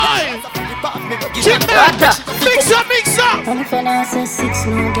And if you don't say 6,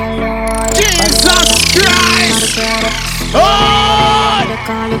 no girl, Jesus Christ! Oh!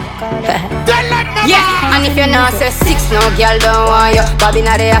 Yeah, and if you not say 6, no girl don't want you. Bobby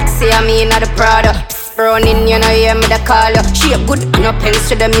not the Axie, I mean not the Prada. Running, you know, hear me the call you. She a good and a pens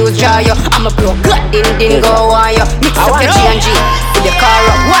to the muse draw you. I'm a broke god, ding go on you. Mix up your G&G with the car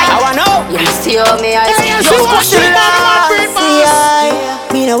up. Why? I wanna know. You see how me eyes. You push it out.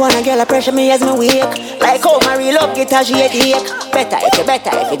 Me no wanna girl a pressure me as me wake. Like how my real love get a shady ache. Better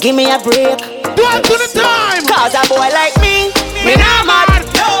if you give me a break. Do it to the time. Cause a boy like me not mad.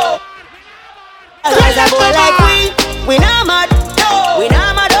 No. Cause a boy like we not mad. No. We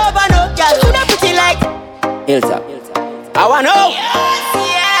not mad over no girl. Who not pretty like Hilltop? I wanna know.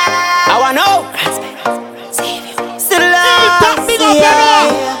 I wanna know. Still love.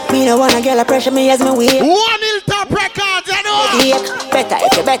 Me no wanna girl a pressure me as me wake. One Hilltop records, you know. Better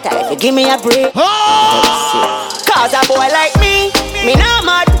if you give me a break. Oh! Cause a boy like me not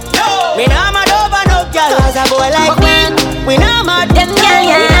mad. No. Me not mad over no girl. Cause a boy like we not mad. Them girl,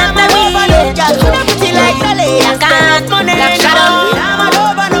 we not mad over no girl. Who not pretty like Sally and spend money. We not mad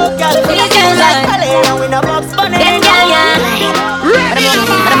over no girl. Who not pretty like Sally and we not box money. Them girl,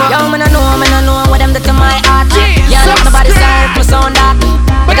 Yo, man, I know what them do to my heart. Yeah, look nobody style, plus on that.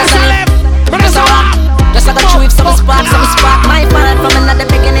 But that's a lip, just a walk. Just like a tree, some spark. My fan from another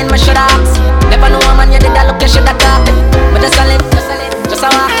beginning, my shut ups. Never know a man, you did that look, you should have got it. But just a lip, just a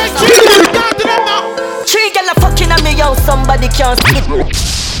walk. Three girl a fucking at me, yo, somebody can't skip.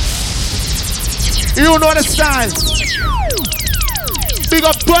 You know the style. Big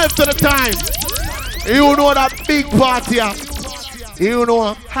up 12 to the time. You know that big party. You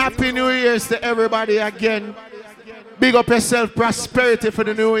know, Happy New Year's to everybody again. Big up yourself, prosperity for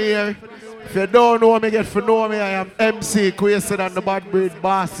the new year. If you don't know me, get to know me. I am MC Quacey and the Bad Breed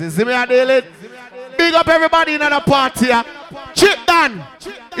Bosses. See me I deal it? Big up everybody in the party. Chip Dan,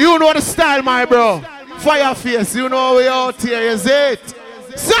 you know the style, my bro. Fireface, you know we out here, is it?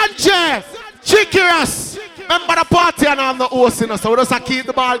 Sanjay, Chicky Ras+. Remember the party and I'm not hosting us, so we just keep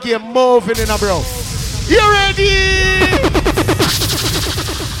the ball game moving in, bro. You ready?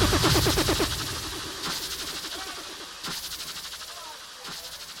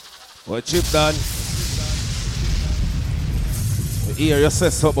 What Chip done? Here you say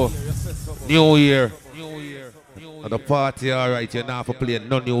something. New Year. At the party, alright, you're not for playing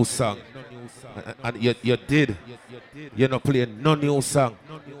no new song. And you did. You're not playing no new song.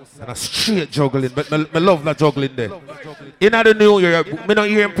 And a straight juggling, but I love that juggling there. In the new year, I don't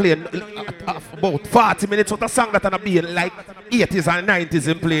hear him playing about 40 minutes with a song that I'm being like 80s and 90s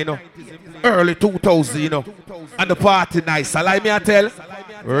in playing, you know. Early 2000s, you know. And the party nice. I like me, I tell.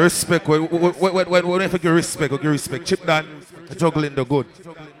 Respect. When I give respect, I give respect. Chip Dan, juggling the good.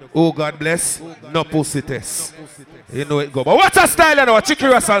 Oh, God bless. No pussy test. You know it go. But what's a style, you know? Chicky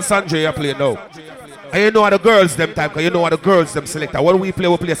Ras+Sanjay you play now. And you know how the girls them time, because you know how the girls them select. When we play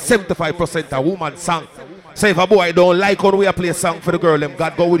 75% a woman song. So if a boy don't like when we play a song for the girl, them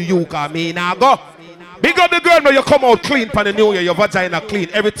God go with you, because me now go. Big up the girl, now you come out clean for the new year, your vagina clean,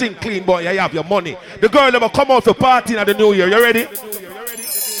 everything clean, boy, you have your money. The girl never come out to party in the new year, you ready?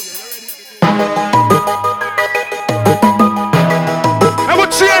 I will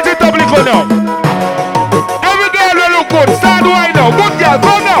change it up, go now. Every girl will look good, start right now, good girl,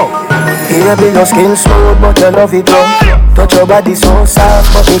 go now. Here be no skin smooth, but you love it up. Touch your body so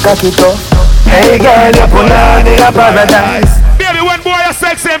soft, but you cock it up. Hey girl, you pull out in a paradise. Baby, when boy are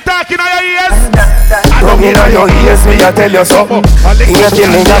sexy, I'm talking on your ears. Come in on your ears, me I tell you something. Here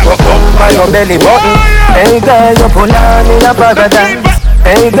till me got up by your belly button. Hey girl, you pull out in a paradise.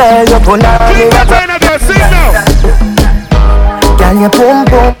 Hey girl, you pull out in a paradise. Girl, you pum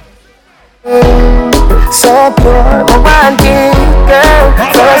pum. So pure, romantic, girl.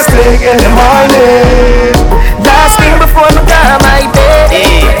 First thing in the morning, last thing before me go my bed.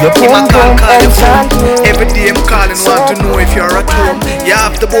 You pum pum enchanting. Every day I'm calling, want to know if you're at home. You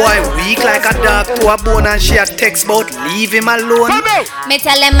have the boy weak like a dog to a bone, and she a text about leave him alone. Me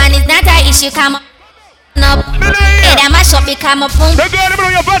tell them man it's not a issue, come up. Hey, that mash up become a pump. The girl them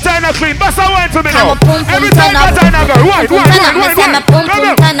know your vagina clean, bust a wine for me Come now. a pump, Every turn time up. vagina go, wine. Me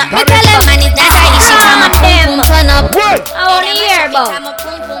tell them man it's not a issue, come a pump, turn up. I wanna hear about.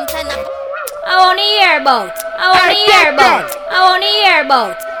 I wanna hear about. I wanna hear about. I wanna hear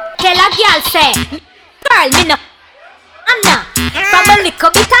about. Tell a girl say, girl, me no. Anna, from a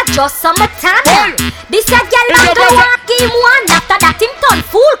little bit of just summertime. This a girl man go walk game one. After that him turn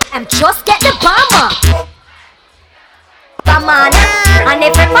fool. I'm just get the bomber. Come on, and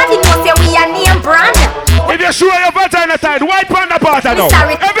everybody knows that we are name brand. If you're sure your vagina tight, white panda part now.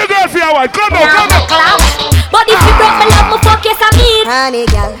 Sorry. Every girl for your white, come on. But if you don't love me Charmy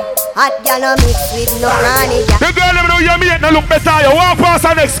girl, hot girl no mix with no Ronnie girl. The girl them know you mate no look better. You walk past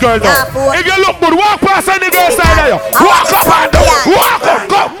the next girl now. If you look good, walk past the girl side of you. Walk up and down. Walk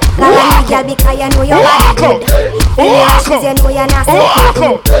up, come. Walk up. Because you know you're walk up. Walk up. You know you're not so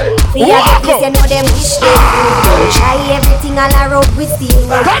good. Walk up. You know them dish them good. Try everything all around with steel.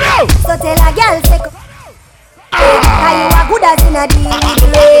 So tell a girl take. Cause you are good as in a deal.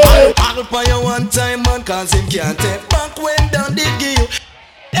 I'll buy you one time man, cause him can't take back when down did give you.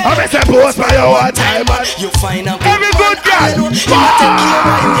 I'm a suppose by your one time man. You find a every good girl. Nothing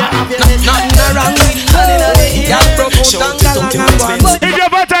wrong with if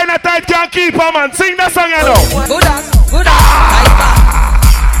your butter in a tight can't keep her man, sing that song you know. Good as,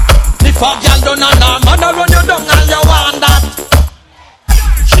 if a girl done a man run you down and you want that.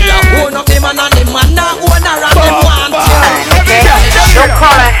 She a own up the man and the man not own her and them want you. Don't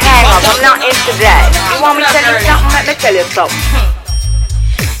call and hang up, I'm not into that. You want me to tell you something? Let me tell you something.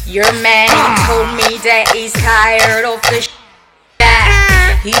 Your man told me that he's tired of the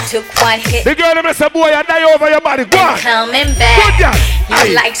he took one hit. The girl them say boy I die over your body. Go on. Coming back. Good girl.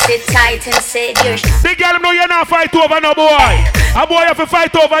 He likes it tight and said you're the girl them know you not fight over no boy. A boy have to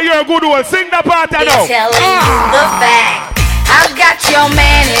fight over your good one. Sing the part I know. Telling you the fact. I've got your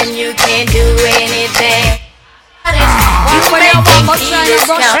man and you can't do anything. Any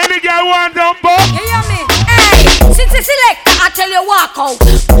girl want them boy? You hear me? Hey, since it's selector, I tell you walk out.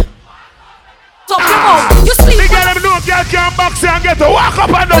 So come on, you sleep. The girl them know girl can't box and get to walk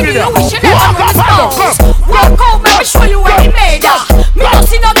up and down in there. Walk up and down. Walk out, let me show you what he made of. Me don't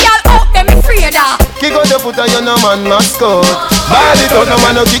see no girl out there, me afraid of. Kick out the foot of your no man mascot. Ball it out, no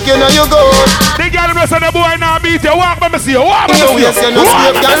man no kick you now you go. The girl them say the boy now beat you. Walk let me see you. Walk let me see you.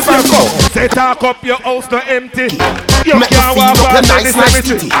 Say talk up your house no empty. You can't walk up the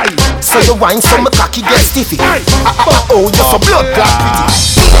cemetery. So you wine some cocky get stiffy. Oh, you're so blood clot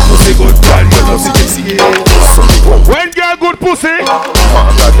pretty. Pussy good girl, you know see Jesse. When girl good pussy.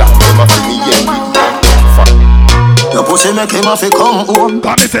 Your pussy make him have to come home.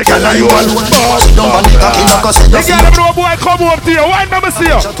 Come and say girl you alone. Don't want the cocky knock us. The girl them know boy come home to you. Why let me see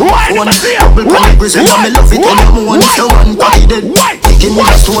you? Why let me see you? Why? Me love it when you moan. If your man cocky dead, taking me a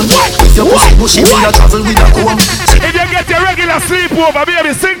stone. If your pussy bushy, me a travel with a comb. If you get your regular sleepover,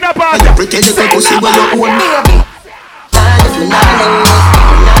 baby, sing that part. And you pretend you pussy when you own.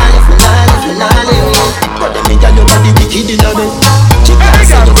 But the nigga you got the wicked in your bed. Chicken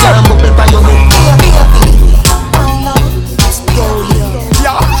say you can't move it by your head.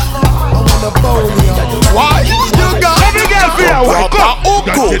 Why? You got every girl feel wake up.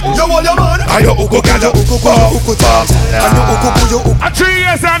 You want your man? Are you uku girl? You uku talk. And you uku you uku. A 3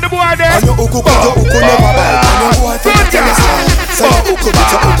 years on the boy there. And you uku never buy. And your boy for the tennis. So you uku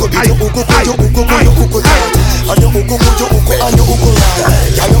bit you uku. And you uku and you uku. And you uku.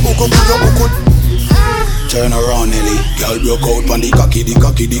 Turn around, Nelly. Girl broke out on the cocky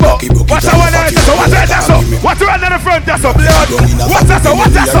broke it. What's that one there? What's that so? What's around in the front? That's up. What's that so?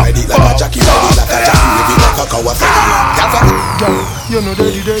 What's that so? You know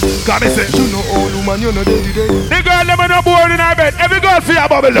daddy. Got me say. You know old woman, you know daddy. The girl never no bored in her bed. Every girl feel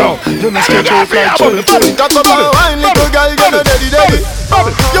a bubble now. You know stretch out like cherry. Talk about wine, little girl, you know daddy.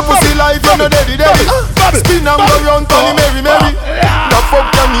 Your pussy life, you know daddy. Spin and go round, Tony Mary. The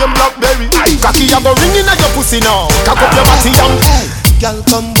fuck your name Blackberry. Cocky, you go ring in at your pussy now. Cock up your body and girl,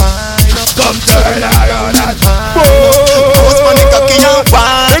 come wine up. Come turn around and Post on the cocky and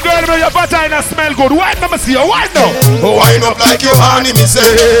wine. the girl know your vagina smell good. Why let me see you? Why now? Wine up like you honey, me say.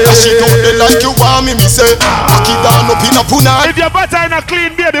 Dash it out there like you want me say. Cock it down up in a puna. If your vagina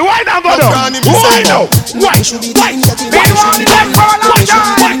clean, baby, why not go down? Why now? Why?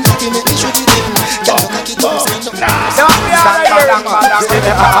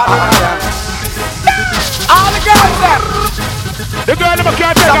 All the girls there. The girl never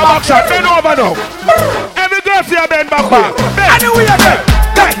can't take a back shot. Bend over now. Every girl see a bend back. And we are there.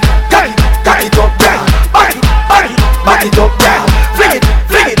 Cock it up, girl. Back it up, girl.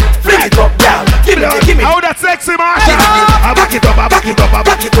 Fling it up, girl. Give me. How that sexy man? I back it up,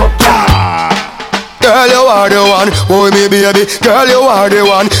 girl. Girl, you are the one, boy, me baby. Girl, you are the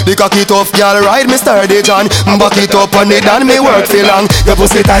one. The cocky tough, girl, ride me sturdy John. Back it up on it and me work for long. Your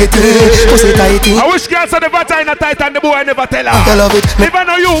pussy tighty. I wish girls said the vagina tight and the boy never tell her. I love it. Never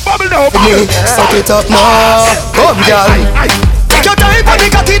know you, bubble down. Suck it up now. Come, girl. Take your time for the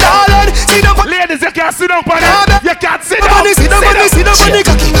cocky, darling. Sit down, ladies, you can't sit down on it. You can't sit down. Sit down on the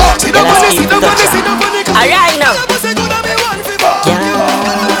cocky. Sit down on the cocky. Alright now.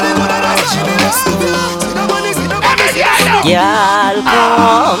 Girl,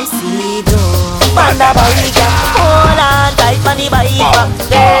 come see down. Banda barriga, hold on tight. body by back.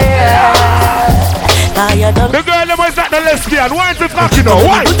 The girl them is not the lesbian. Why is it fucking now?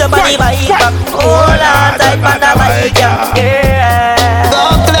 Why? Put your body by back. Hold on tight on the bike, yeah.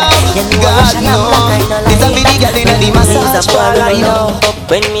 Go club, God no. This a big girl in the massage parlor.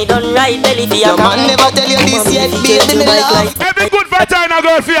 When me done ride belly for your man never tell you this yet, baby, me love. Every good vagina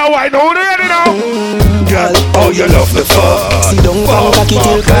girl for your wine. Now ready now? Girl, oh you love the fuck. See don't come cocky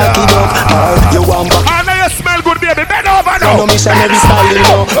till cocky up. You want back. I know you smell good, baby. Bend over now. No missionary style, you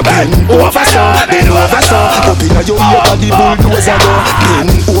know. Bend over so, bend over so. Up inna your ear, body bulldozer go.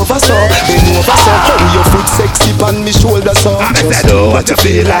 Bend over so, bend over so. Hold your foot sexy on me shoulder so. Just do what you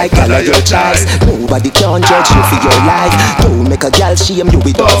feel like, follow your choice. Nobody can judge you for your life. Don't make a girl shame you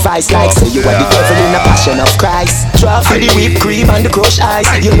with your vice. Like say you are the devil in the passion of Christ. Draw for the whipped cream and the crushed ice.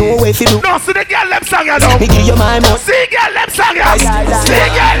 You know if you do. No, see the girl them song you know. Me give you my mouth. See girl them song you. See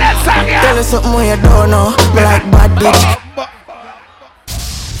girl them song you. Tell you something when you don't know. Me like bad bitch.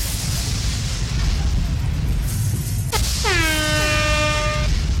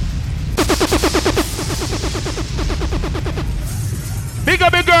 Big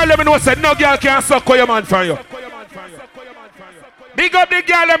up the girl, let me know say no girl can suck your man from you. Big up the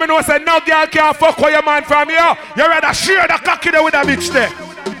girl, let me know say no girl can fuck your man from you. You rather share the cocky there with a bitch there.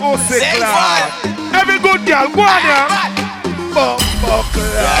 Oh, sick lad. Every good girl, go on here.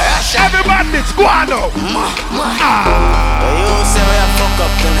 Every bad bitch, go on now. You say we are fuck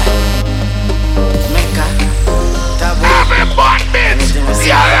up tonight. Mecca. Every bad bitch, you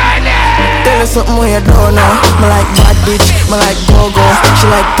ready? Tell you something when you don't know. Me like bad bitch, me like go-go. She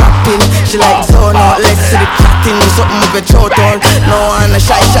like popping, she like zona. Let's see the chatting, something with a throat all. No one a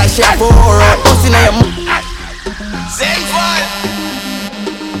shy, she a pour out. Pussy now your Same fun.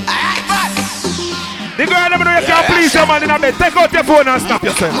 The girl them know you can't please your man in a bed. Take out your phone and snap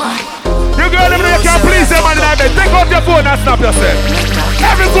yourself. The girl them know you can't please your man in a bed. Take out your phone and snap yourself.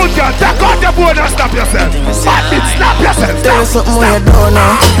 Every good girl, take out your phone and snap yourself. Bad bitch, snap yourself. Tell you something when you don't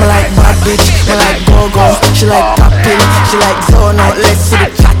know. Me like bad bitch, me like go-go. She like popping, she like zona. Let's see the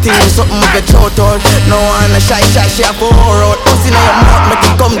chatting, something with a throat all. No one a shy, she a pour out. Pussy now your mouth, make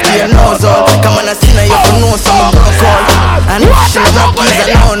it come to your nose all. Come on, I see now you can know some girl call. And if she not please,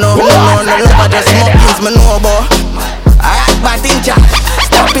 I no love, just smoke me know about. Alright, bad thing, Jack.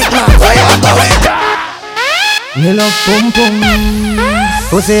 Stop it, man. Me love pum pum,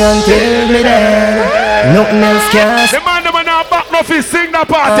 pussy until me there. Nothing else can. The man them not back no fist sing the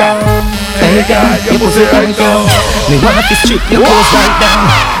party. Anytime you pussy right down. Me want to strip your clothes right down.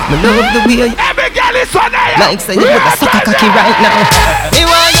 Me love the way you. Every girl is on there. Like say you got a sucker cocky right now. Me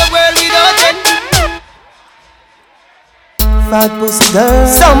want your world without it. Fat pussy girl.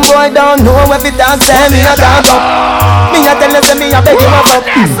 Some boy don't know if it dance and me a dance up. Me a tell you say me a beg him up.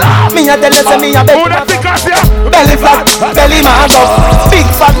 Me a tell you say me a beg him up. Belly flat, belly man up. Big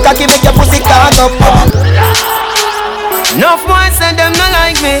fat cocky make your pussy can't up. Enough boys say them not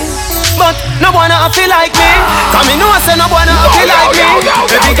like me, but no one a feel like me. Come me know say no one a feel like me.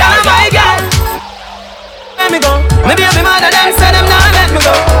 Every girl a my girl. Let me go. Me baby mother them say them not let me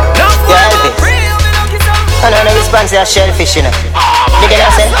go. Enough boys free. I know the response is shellfish, you know. You get what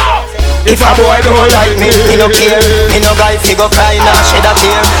I'm saying? If a boy don't like me, he no care. He no guy fi go cry, nah shed a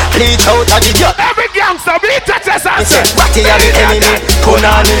tear. Bleach out of the girl. Every gangster bleach at your He said, Batty a the enemy.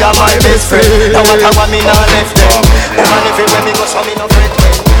 Punani a my best friend. Now what I want me nah left them. Woman everywhere me go so me no fret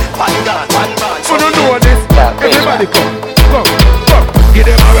when. One gun, one band. You don't know this. Everybody come. Give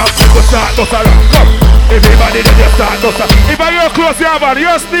them a rap, go start to rap. Come. Everybody then just start to start. If I your clothes you have on,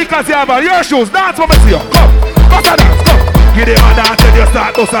 your sneakers you have on, your shoes, dance for me see you. Come, bust a dance, come. Give them a dance and you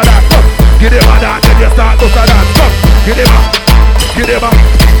start to start dance. Come, give them a dance and you start to start dance. Come, give them a, give them a,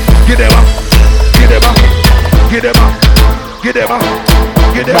 give them a, give them a, give them a, give them a,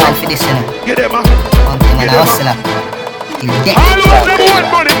 give them a, give them a, give them a. All over them want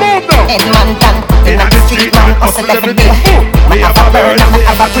money, move now. Edmonton, in the street man, hustle every day. Me have a burn and me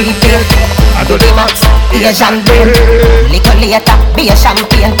have a prepaid. I do the max, Asian brain. Little later, be a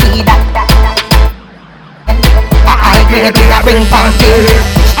champagne tea that. I grade in a ring pumpkin.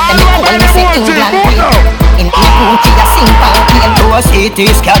 Then me call me say England queen. In the booty a sing pumpkin. Do a CT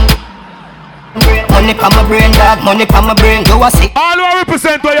scan. Money pa my brain, dog, money pa my brain. Do a see. All who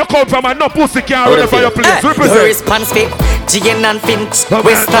represent where you come from and no pussy can't run for your place. Represent. The response fit, Gigan and Finch,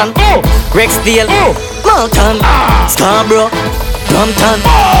 Western, Rexdale, Malton, Scarborough, Brompton,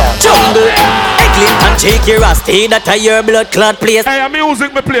 Jungle, Eglinton, Chicky Ras+, that a your blood clot place. Hey,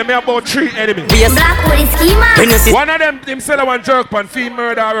 music me play me about 3 enemies. Blackwood is schema. One of them himself one jerk pan, fiend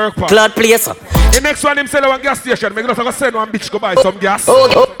murder work pan. Clot place. The next one him sell one gas station. Make not go send one bitch go buy some gas.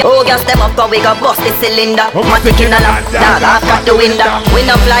 Oh, gas them up, we go bust the cylinder. Matic in a lap, dog off at the window. We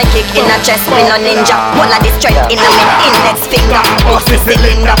no fly kick in a chest, we no ninja. One of the straight in a index finger. Bust the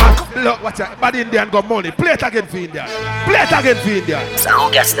cylinder. Look, watch out. Bad Indian got money. Play it again for India. Play it again for India. So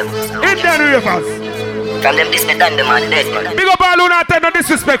who gas them? Indian ravers. From them this me done the man dead man. Big up all who not take no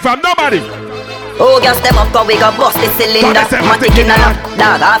disrespect from nobody. Oh, gas them up, we go bust the cylinder. Matic in a lap,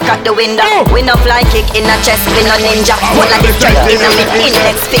 dog off at the window. We no fly kick in a chest, we no ninja. One of the straight in a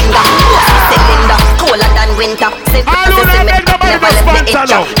index finger. Bust the cylinder, colder than winter. All who not make nobody no sponsor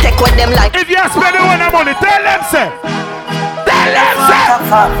now. Take what them like. If you spend the one money, tell them say. Tell them say.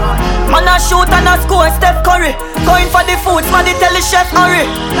 Man a shoot and a score, Steph Curry. Going for the food, man tell the chef hurry.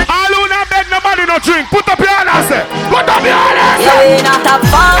 All who not beg nobody no drink. Put up your hand and say. Put up your hand and say. Yeah, we not a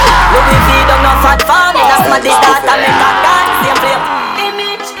farm. Louis V don't know fat farm. That's my start and make a dance. Same flame.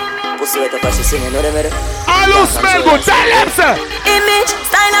 Image. Pussy wet up as she singing, know them better. All who smell good, tell them say. Image.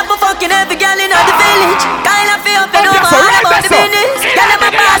 Style up for fucking every girl in the village. Kind of feel up and over all about the business. Girl never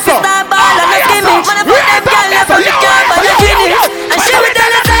pass the star ball and the image. Man, I put them girl never the car by the finish. And she will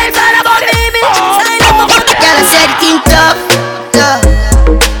tell the same all about the image. Style up for fucking Girl, I said king tough, tough.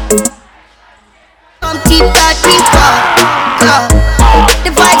 Come keep that king tough, tough.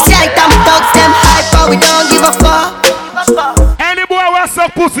 The vibes right, I'm thugs, them hype, but we don't give a fuck. Any boy who suck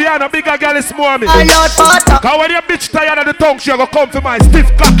pussy and a bigger girl is more me. Our Lord Potter. Cause when your bitch tired of the tongue, she go come to my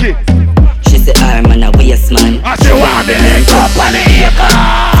stiff cocky. She say arm and a waist man. And she want me lick up on the acre.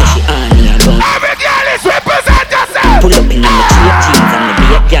 So she on me alone. Every girl is represent yourself. Pull up in on the cheap jeans and the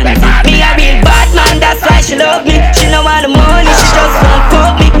beer cans. Me a real bad man, that's why she love me. She no want the money, she just won't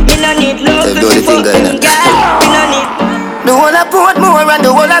fuck me. Me no need love, but she fuck me, girl. Me no need. the whole of Portmore and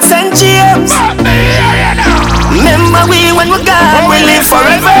the whole of St. James. Remember we when we gone, we live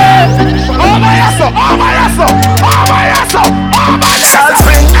forever. Oh my ass, oh my ass, oh my ass, oh my ass. Salt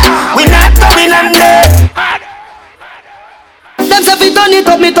Spring, we not coming under. Them say fi turn it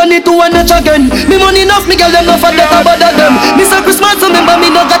up, me turn it to one notch again. Me money enough, me girl them no for better bother them. Me say Christmas, remember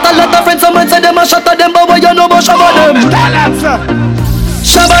me no got a lot of friends. Someone say them a shot at them, but why you know about shabba them?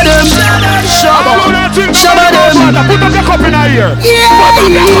 Shabba them, shabba them. Put up your cup in a ear.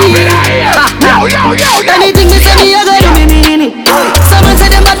 Anything me say me a go do me. Someone say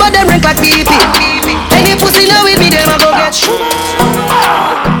them bad, but them rank like pee-pee. Any pussy now with me, them a go get shit.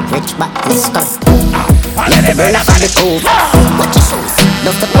 Rich back this stuff. Let them burn up on the cove. Watch your shoes,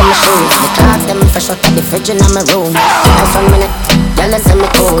 don't step on my shoes. The clothes them fresh out of the fridge in my room. Nice 1 minute, girl them send me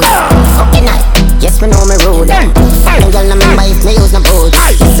cold. Fucking night, yes we know me road. Fucking girl no member if me use no boat.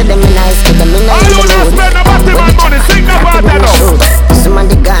 See them in nice, give them in a little mood. Some of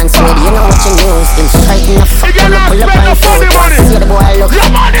the guns made you know what you news. Them striking the fuck and I pull up on foot. See the boy look,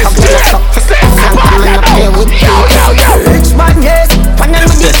 fuck me the fuck. Flank them and I play with you. Rich man yes, pan on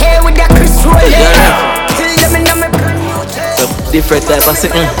with the hair with that Chris roll. Different type of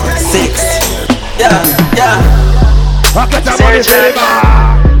sitting. 6. Yeah. I get the money, baby.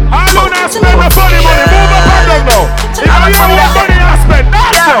 I don't not spend the funny money. Move up and down now. If I hear what money I spend,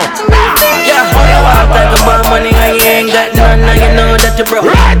 that's now. Yeah, you want type of bad money and you ain't got none, now you know that you broke.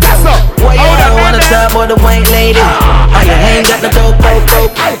 Right, that's up. Why you don't wanna talk about the white lady? And you ain't got no dope.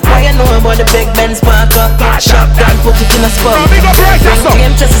 Why you know about the big Benz park up? Shop down, put it in a spot. Big up right, that's up.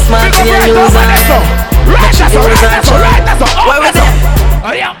 Game just as smart in your news on. Right, that's up. Why we there?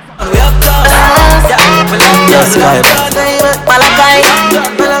 Oh yeah. We up top. Just like Malachi.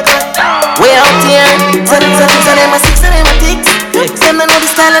 We out here. Tell them a 6 and them a 6. Them know the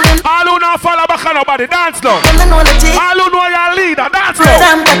style of them. All who not follow back on nobody, dance now. Them know the tick. All who know your leader, dance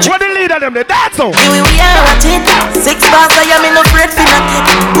now. What the leader them, they dance now. We are watching. 6 bars, I am in no afraid for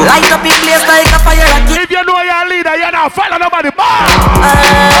nothing. Light up in place like a fire rocket. If you know your leader, you not follow nobody.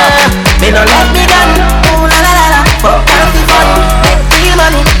 Me no let me gun. Ooh la la la la. Fuck out the fun. Make real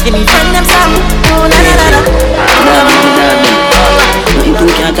money. Give me friend them some. Ooh la la la la. You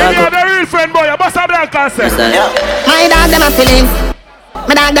know the real friend boy, you must have that concept. My dog them a feeling.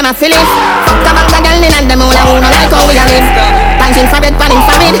 My dog them a feeling. Fuck a bag of girl in and them all a who no like how we a live. Banking for bed, panning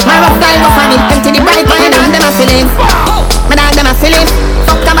for mid. My rough style go for mid. Empty the bright, my dog them a feeling. My dog them a feeling.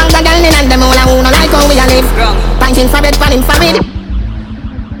 Fuck a bag of girl in and them all a who no like how we a live. Banking for bed, panning for mid.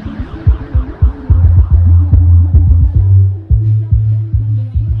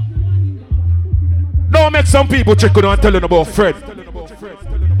 Don't make some people check you and tell you about Fred.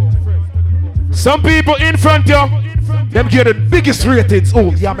 Some people in front of you, them get the biggest ratings.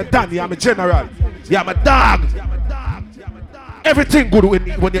 Oh, you're my Dan, you're my general, you're my dog. Everything good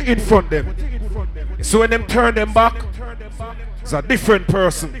when you're in front of them. So when them turn them back, It's a different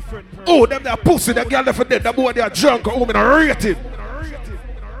person. Oh, them that pussy, that girl for dead, that boy they are drunk, oh, me not rate him.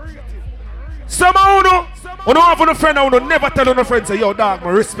 Some of you don't have a friend, you never tell no friend, say, yo, dog, I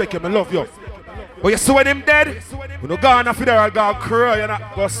respect you, I love you. But you see when him dead, you don't go on a funeral, go cry, you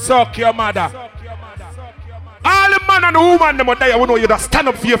not go suck your mother. All the man and the woman them die, you know you just stand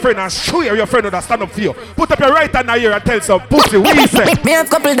up for your friend and show your friend that stand up for you. Put up your right hand here and tell some pussy what he say. Me have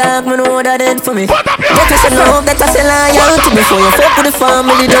couple dog, me know that dead for me. Put up your right hand. Love that I say loyalty before you fuck with the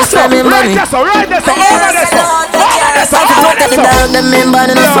family, just tell me money. Right there, right there, I can protect the dog, them member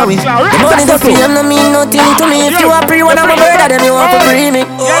and for me. The money that free them no mean nothing to me. If you are free one of my brother, then you want to free me.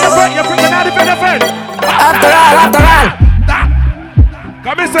 You're free, you're not your friend. After all.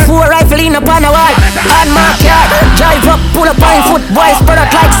 Four rifle in upon a wall, on my car. Drive up, pull up on foot, boys spread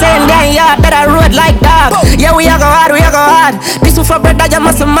out like saying damn yard that I rode like dog. Yeah, we a go hard, we a go hard. This is for bread that you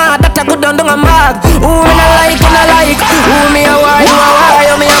must mad, that I go down a mag. Who me not like, who me a why, you a why,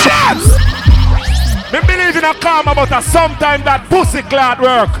 you me a. Me believe in a calm about a sometime that pussy clot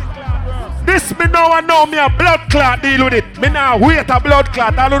work. This me know and know me a blood clot deal with it. Me now wait a blood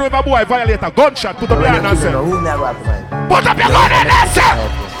clot. I don't know if a boy violate a gunshot. Put up your hand and say. Put up your gun and say.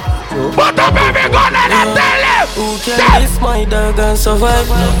 Put up every gun and tell him. Who can miss my dog and survive?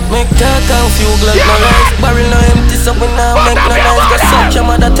 Make talk and few glad my life. Barrel no empty so we now make no noise. Go suck your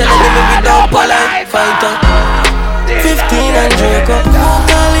mother telling me we don't polite. Fighter 15 and Draco.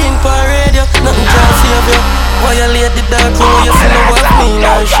 Call in for radio. Nothing can save you. Violate the dark room, you see no what me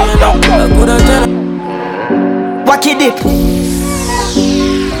now shade up. I coulda tell Wacky dip.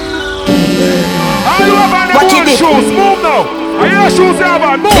 Wacky dip. Shoes, move now. Are your shoes have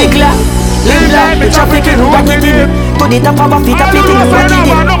on? Move. Big la, live la, bitch a freaking wacky dip. To the top of a feet a fitting wacky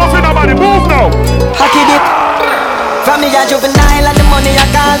dip. Move now. Wacky dip. From me a juvenile and the money I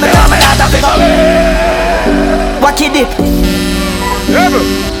call me come and out of it up. Wacky dip.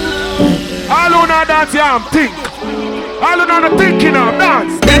 All who know dance, yeah, I'm think. All who know the thinking, I'm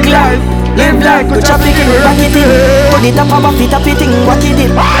dance. Big life, live life, go chopping, wacky dip. Put it up on my feet, a fitting, wacky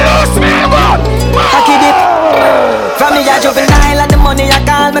dip. All who smell good, wacky dip. From me a juvenile and the money I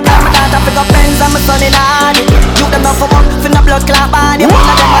call me come and out of it up pens and my son in a honey. You them up for work, for no blood clot body. One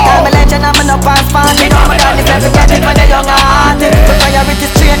of them I call me legend and me no pass party. Don't me done if everybody for the young hearty. For priority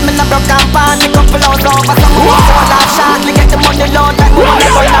straight, me no broke and party. Couple hours over, some more so laugh shortly. Get the money load like me money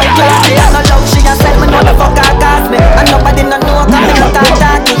for like classy. I no love she a said me know the fuck I cost me. And nobody no know cause me no talk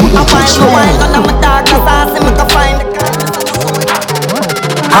talky. I find me wine none of my dark saucy. Me can find the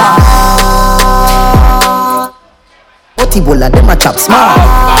Bola, them a chop smart.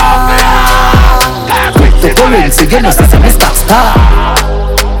 The currency, you know, see me stop star.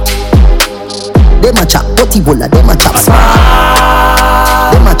 Them a chop, Bola, them a chop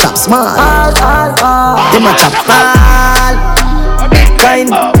smart. Them a chop smart. Them a chop smart. Kind.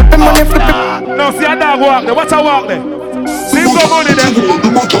 No, see a dog walk there. What's a walk there? See him go money there.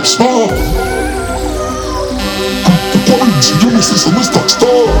 Them a chop smart. The currency, you know, see me stop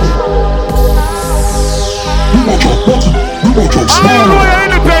star. I know you're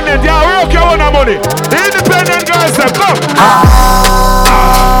independent, you work your own money. The independent girls say, come.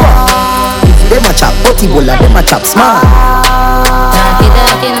 Them a chop Bola, them a chop smart.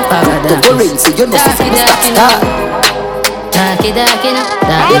 The currency, you know, see me stop star.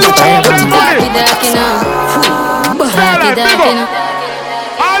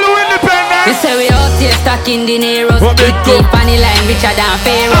 All who independent. We say we out here stacking dineros. Big deep on the line, richer than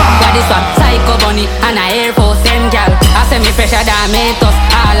Pharaoh. Got this one, Psycho Bunny and a Air Force them gal. I say me fresher than Mentos.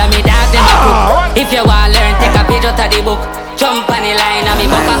 All of me dog them a crook. If you want learn, take a page out of the book. Jump on the line and me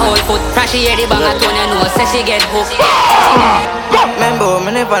buck a whole foot. Frashy hear the bang a tone and know, say she get hooked. Remember, me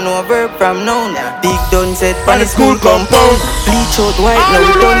never know a verb from noun. Big done set on the school compound. Bleach out white, now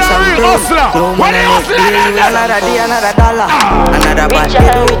we done some brown. No man I make beer, you another day, another dollar. Another bad day,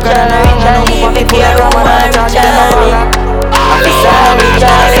 you can another move on people around and I charge them a dollar.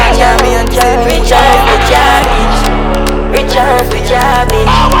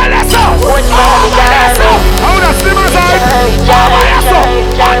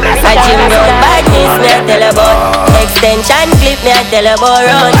 I gym round badness, me a tell about. Extension clip, me a tell about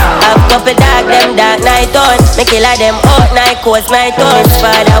run. Have couple dog, them dark night on. Me killer them out, night coast my tongue.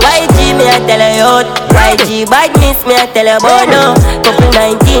 Father YG, me a tell you out. YG badness, me a tell about no. Couple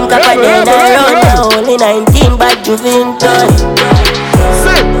 19, couple then I run. Now only 19, bad juvenile.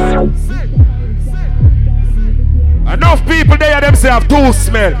 Enough people there themselves do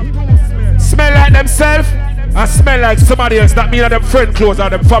smell. Smell like themselves and smell like somebody else. That mean them friend clothes or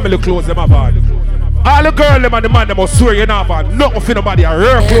them family clothes them have on. All the girl them and the man them must swear you know man. Nothing for nobody.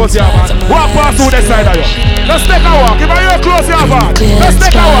 Real close here man. Walk past through the side of you. Let's take a walk. If I hear close here man. Let's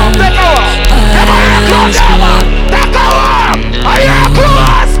take a walk. Take a walk. If I hear close here man. Take a walk. I hear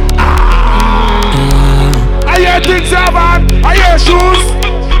close. I hear things here man. I hear shoes.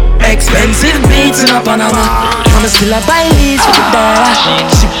 Expensive beats in a Panama. I'ma still a buy leads for the dollar.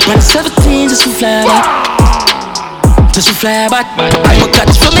 Ship when 17 just to fly back. Just to fly back. I'm a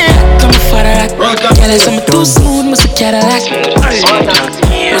catch from me. Come for that. Girl, I'm too smooth. Must a Cadillac.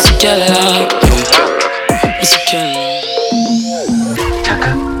 Must a Cadillac. Must a Cadillac.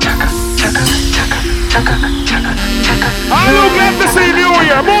 Are you glad to see New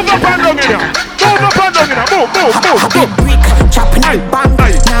Year? Move up and down in here. Move up and down in here. Move. Brick, chopping and bang.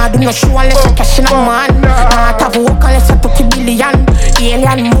 Nah, do not show unless you cash in a man. Nah, have work unless you took a billion.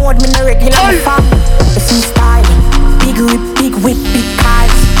 Alien mode, me no regular fam. The free style, big whip, big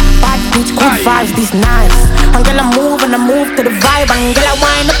cars. Bad bitch, good vibes, this nice. I'm gonna move and I move to the vibe. I'm gonna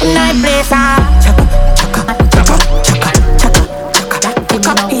wind up in that place. Chaka,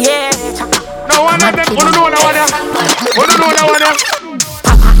 yeah. No one of them, wanna know that one there? Wanna know that one there?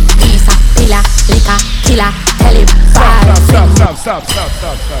 Papa, pizza, pilla, liquor, killer, tell him. Stop.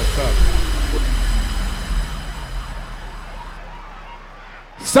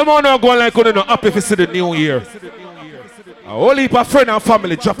 Someone are going like you know happy if you see the new year. A whole heap of friends and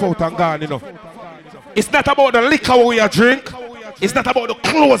family drop out and gone, you know. It's not about the liquor we are drink. It's not about the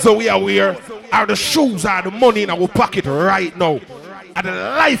clothes we are wear, or the shoes or the money in our pocket right now. And the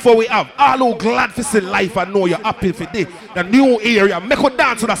life we have, all who glad to see life and know you're happy for this. The new area, make a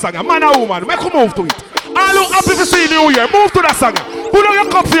dance to that song. Man or woman, make a move to it. All who happy to see new year, move to that song. Put on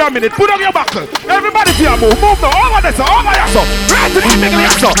your cup for a minute, put on your buckle. Everybody for your move now. Over there, so, over there, so. Right to the middle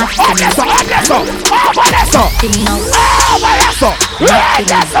here, so. Over there, so, over there, so. Over there, so. Over there, so. Right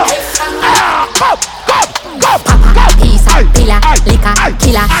there, so. Go. Pizza, pilla, liquor,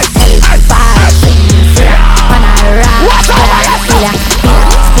 killer, tell him. What's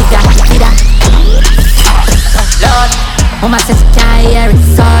Lord, Mama says she can't hear it,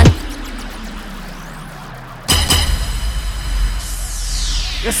 son.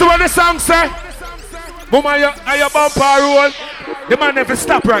 You see what the song say? Mama, are you bumper roll? The man never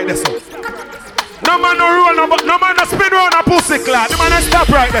stop right there, so. No man no roll, no man no spin round a pussy clad. The man no stop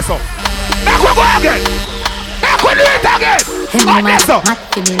right there, so. Now we go again. Now we do it again. Up there, so.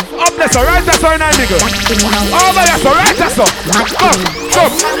 Up there, so. Right there, so, in a nigga. Over there, so. Right there, so.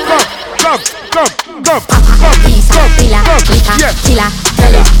 Come. Pizza, pilla, liquor, killer,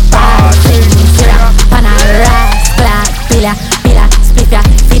 tell him. Panaras, pilla, spifia,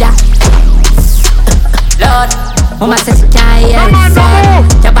 fida. Lord, Mama says she can't hear it, son.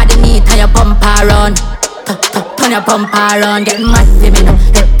 Your body neat and your bumper run. Turn your bumper run, get mad for me now.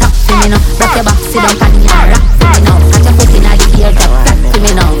 Get tough for me now. Rock your back, sit down and you rock for me now. Catch your foot in the ear, get flat for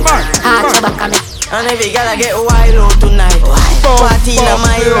me now. Arch your back and me. And every girl I get wild out tonight. Party in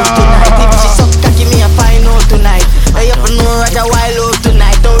my room tonight. If she suck cocky, me a find out tonight. I have to know what a wild out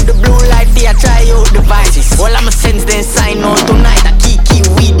tonight. Out the blue light, they a try out the vices. All I'm a sense then sign out tonight. A kiki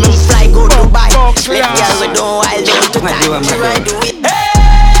weed, me fly go Dubai. Let girl we don't wild out tonight. Try do it.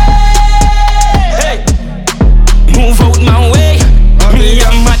 Hey, move out my way. Me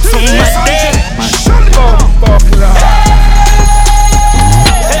a mad from my day.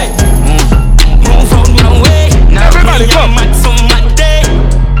 Everybody come.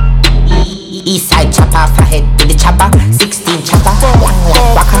 Eastside chopper, flathead with the chopper, 16 chopper, long like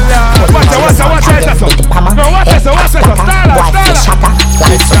waka. Watch it, with the palmer, head waka, white face shaka.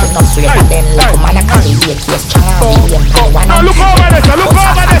 Lights up enough so you can then look man a carry weight case changa. No, look over there, sir. Look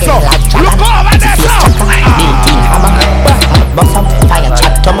over there, sir. Look over there, sir. Built-in hammer, bust up, fire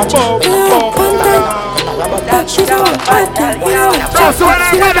chat too much. So when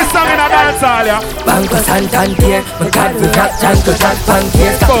I hear this song in a dance hall, yeah. Banco Santander, my God, we got Janko Jack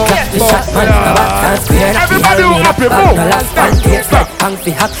Pancakes. Got the shot man, the back and square. Everybody who happy, move. Pancakes, punk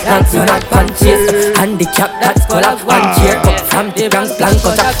fi hack, dance you not punches. Handicap, that's call up one cheer. Come from the Bronx, Blanco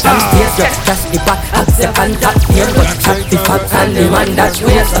Jack Pancakes. Just the back, accept and tap here. But shot the fat and the man that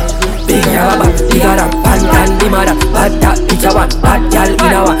waist. Big rubber, bigger than pan and the mother. Bad that bitch a one, bad gal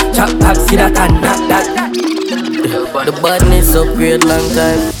in a one. Chop up, see that and not that. The badness up great long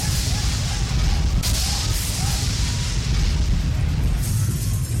time.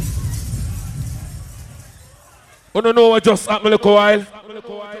 You don't know what just happened a little while?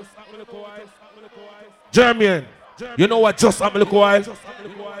 Jermaine, you know what just happened a little while?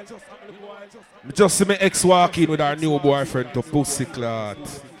 I just see my ex walk in with her new boyfriend to pussy clot.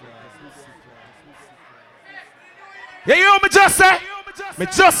 You hear me just say? Me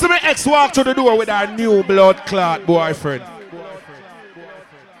just see my ex walk through the door with her new blood clot boyfriend.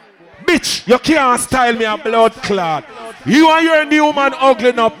 Bitch, you can't style me a blood clot. You and your new man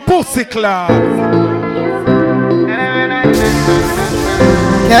ugly no pussy clot.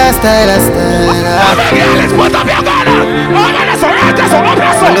 Can't style us, let's put up your gun.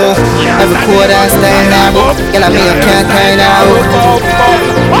 Every quarter style now, girl, I mean you can't tie now.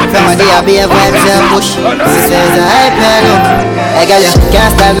 From a day I be a vibes and bush. She says I play look. Hey girl, you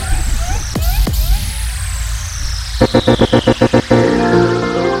can't style me.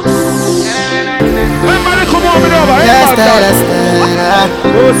 Can't style us,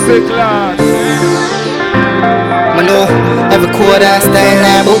 pussy clot. I know every quarter style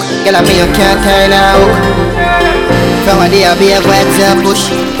now, girl, I mean you can't tie now. From a day I be a vibes and push.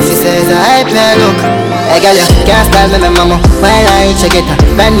 She says I play look. Hey girl, you can't style me, mama. While I reach, I get a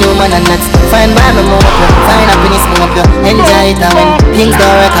brand new man and nuts. Fine by me, move up you. Find happiness, move up you. Enjoy it and when things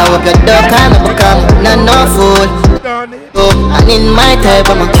don't work, I hope you don't come up, become no fool. Oh, and in my type,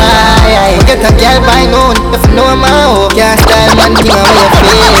 I'm a high. Get a girl by noon, if you know my hope. Can't style man, thing away your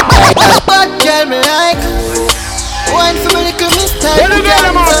face. Bad girl me like. One for me little mistake. What you got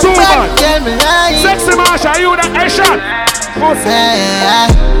about two man? Sexy Marsha, you that Asian? But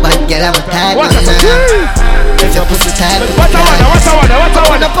girl, I'm a type. What's up? If your pussy tight, what's the one?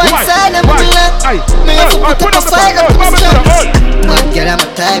 Put up the fight. But girl, I'm a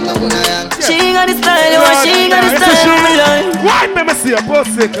type. She got the style, she got the style of my life. Why me see a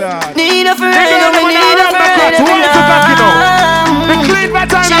pussy class? Need a friend, need a friend. The clean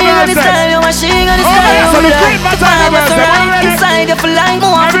vagina. She got the style, she got the style of my life. Inside you for life,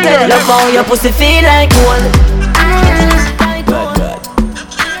 more to tell. Love how your pussy feel like gold.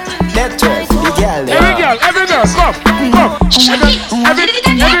 That's right, the girl. Every girl, come. Every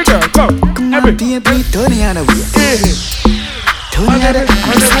girl, come. Every baby, Tony out of way. Tony out of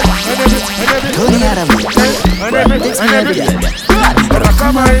way. Tony out of way. Text me every day.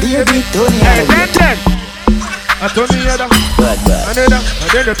 Baby, Tony out of way. Tony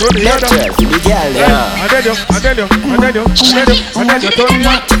out of way.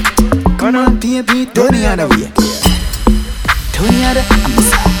 Come on, baby, Tony out of way. Tony out of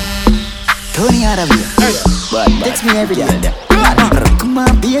Tony out of here. Text me every day. Come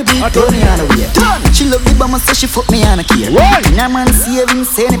on, baby, Tony out of here. She love the bum, so she fuck me on a key. Now man saving,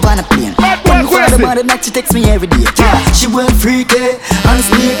 send it on a plane. One for the body that she text me every day. She went freaky and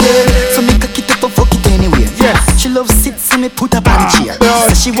sneaky, so me cock it up and fuck it anyway. She loves sit, so me put up on the chair.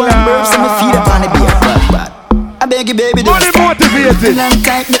 So she want burp, so me feed up on the beer. I beg you, baby, don't stop. Long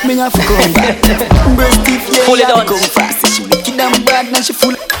time, make me have to come back. Breast if yeah, I come fast. She wicked and bad, now she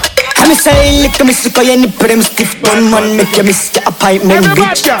full. I'm say, lick me sick, I need them stiff gun man, make you miss your appointment,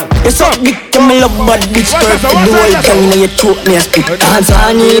 bitch. You suck dick, you me love bad bitch. Perfect, the whole time, you choke me a spit. Dance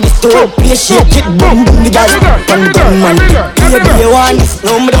on you, this to play shit, get boom, boom, the gal, from the gun man. Baby, you want this,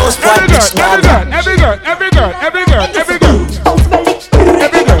 no me don't spot, bitch. Every girl, come. Every girl, come.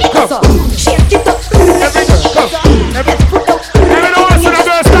 Everyone wants to the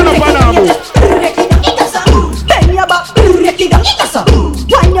girl stand up and now move.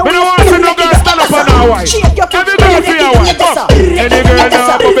 We don't want to see no girl stand up on our wife. Every girl for your wife. Any girl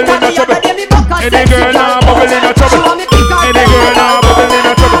now bubble in a trouble. Any girl now bubble in a trouble. Any girl now bubble in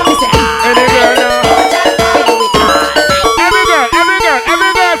a trouble. Any girl now.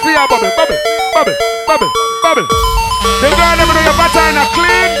 Every girl for your bubble. The girl never know your vagina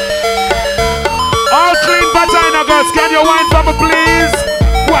clean. All clean vagina girls, can you wine for me please?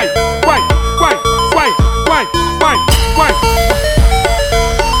 Why?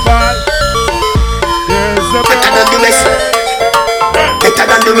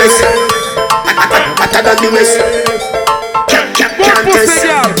 Better than the rest.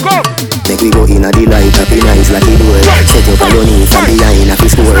 Make we go in a delight, happy nice like it door. Set up a your knee from behind a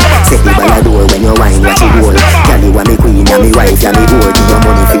fist door. Set the ball a door when you wine, watch it roll. Girl, you are me queen, and me wife, and me whore. Give your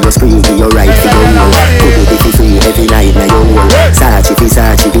money for your spree, give your right for your roll. Put it if you free every night, now your whole. Sachi for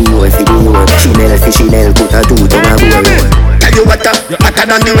Sachi, do your for do your. Chanel for Chanel, put a two to my bowl. Tell you better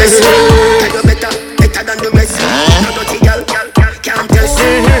than the rest. Tell you better than the rest. Dirty girl, can't tell so.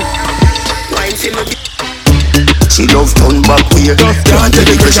 Wine for me. She love turn back way. Can't tell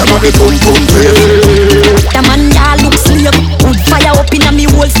the pressure but the pum brave. The man ya look slave. Wood fire up in a me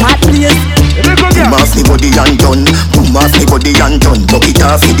whole start blaze. Boom off me body and done. Buck it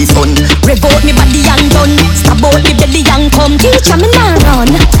off for the fun. Rev out me body and done. Stab out me belly and come. Teacher me now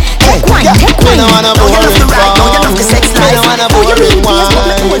run. Take one. You don't wanna bore it one. You don't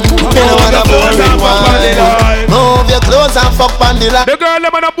wanna bore it one. Move your clothes and fuck on The girl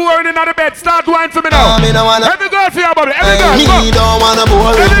them on a boring in the bed. Start wine for me now. Every girl for your bubble. Every girl. Me don't wanna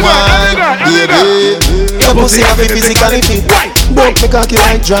boring wine. Baby, your pussy have it physically fit. Both me cocky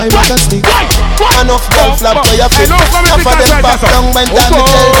like dry like a stick. Enough girl flap to your feet. Enough of them back down when time me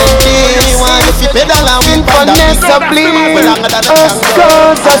tell them me want you fi pedal and win for Nessa please.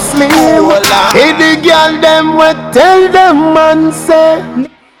 So slim. Hey the girl them what tell them man say.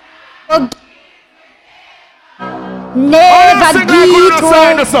 Never get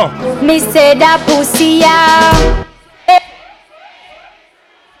one. Me say that pussy out.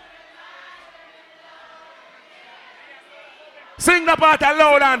 Sing the part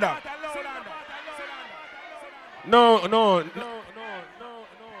loud under. No.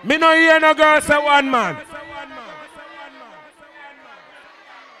 Me no hear no girl say one man.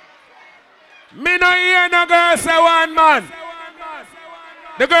 Me no hear no girl say one man.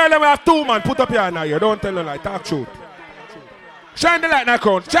 The girl them have two man. Put up your hand here. Don't tell her lie. Talk truth. Shine the light now,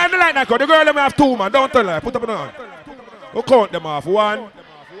 count. Shine the light now, count. The girl them have two man. Don't tell her lie. Put up your hand. We'll count them off. 1,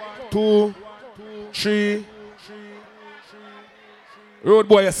 2, 3. Road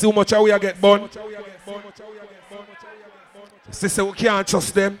boy, you see how much we get bun? Sister, we can't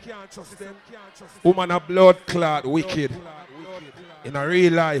trust them. Woman a blood clot, wicked. In a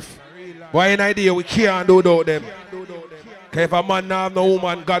real life. Why in idea we can't do without them? Cause if a man not have no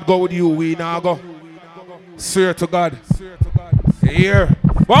woman, God go with you, we now go. Swear to God. Here.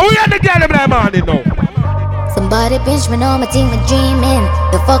 But we are the girl them morning now. Somebody pinch me on my team and dreaming.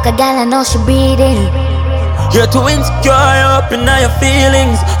 The fuck a gal I know she breathing. You're too insecure up in all your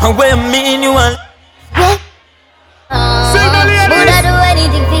feelings. And where I mean you want. Would I do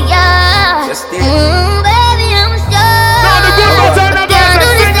anything for ya? Just baby, I'm sure. No, the good part now, guys.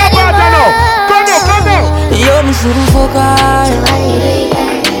 Sing the part now. Come on. Yo, me shouldn't forget.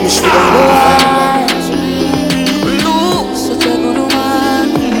 Me shouldn't go high. Look, such a good one.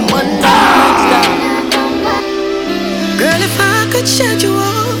 One time. Girl, if I could shed you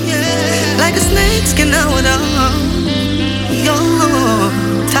all, yeah, like a snake skin out on. Yo,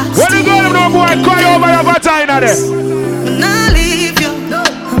 what the girl no boy cry over your vagina there? When I leave you,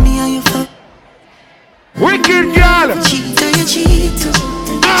 me and you fuck. Wicked girl. Cheat and you cheat too.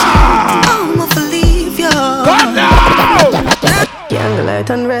 I'ma leave you. Come now. Candlelight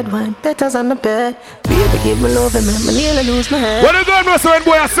and red wine, letters on the bed. Baby, give me love and me nearly lose my head. What the girl know so when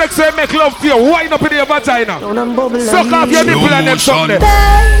boy has sex and make love to you, wind up in your vagina. Suck off your nipple and them something.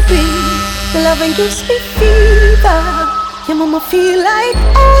 Baby, the loving gives me fever. Your mama feel like,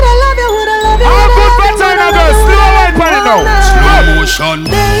 oh, I love you, would I love you? How good vagina girl, slow wine for it now. Slow motion.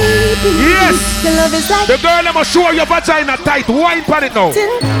 Baby, yes. Your love is like the girl them show your vagina tight, wine for it now.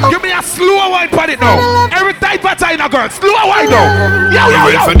 Give me a slow wine for it now. Every tight vagina girl, slow wine now. Yo.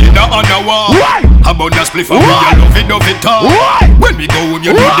 For dinner on the wall. Why? About the split for me, I love it all. Why? When we go home,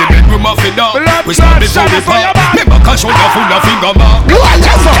 you need the bedroom of it all. We start before we fall. Me back and shoulder full of finger mark.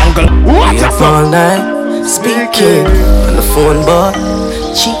 What all night speaking on the phone, boy.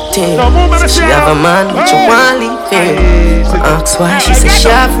 Cheating. She have a man, but you want leave him. Ask why, she said she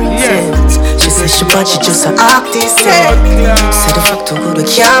have reasons. She said she but she just an artist. Said the fuck too good, we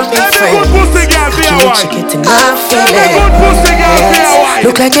can't be friends. She make she get in my feelings.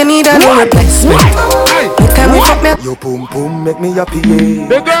 Look like you need a new replacement. Next time we fuck me, your boom boom make me happy.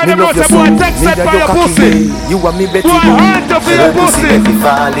 The girl them know say boy text set for your pussy. You want me better. Boy hand up for your pussy. Make me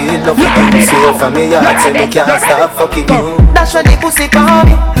fall in love with you. So for me, I say me can't stop fucking you. that's why the pussy for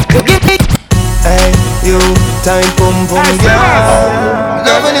me. You give me. Hey, you time boom boom girl.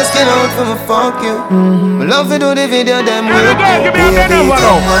 Loving your skin out for me fuck you. Love to do the video them with you. Baby,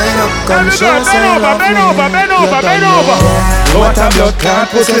 come wind up, come show us I love you. Bend over. What a blood clot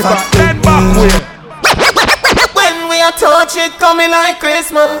pussy fat. Bend back way. When we are touch it coming like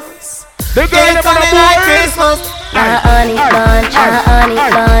Christmas. The girl them on the like board. Christmas. Honey bunch.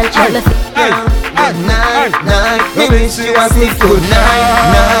 Night, me wish you a sleep good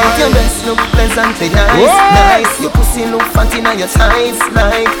night. Your breast look pleasantly nice. Your pussy look fat inna your tights.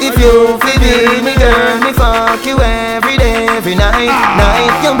 Like if you feel me girl, me fuck you every day, every night.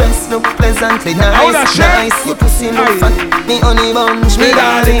 Your breast look pleasantly nice. Your pussy look fat, me honey bunch, me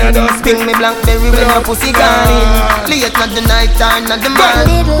darling. Ping me blackberry when your pussy calling. Late not the night time, not the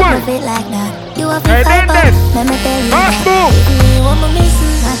morning. Love it like that. You have to fight back. Let me tell you that. If you want me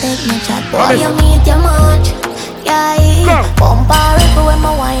missing, I take my chat. Boy, you meet your much. Yeah, bump her when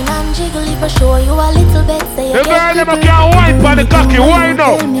my wine and jiggle. If I show you a little bit, say the girl them can't wine for the cocky. Why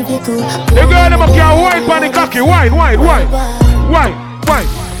no? The girl them can't wine for the cocky. Why?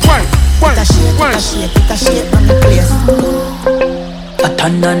 Take a shit on the place.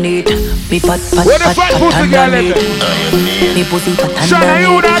 underneath. Me fat underneath. Me pussy fat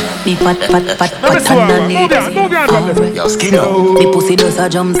underneath. Me fat underneath. Me pussy does a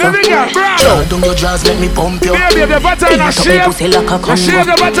jump so. Draw down your jaws, let me pump you. Baby, the vagina shave. Pussy like a combo. Shave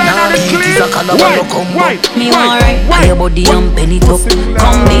the vagina and clean. White. Me alright. Your body and penny top.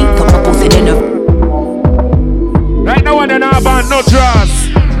 Come me, come my pussy in the. Right now, when I ban no draws.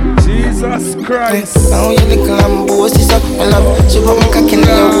 Jesus Christ. Now you look like boss, this up my love. She put my cock in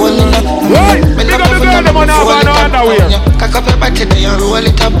your wall in up. Right, big up the girl, them on our underwear. Cock up your body, then you roll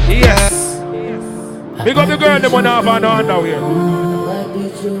it up. Yes. Big up the girl, them on our underwear.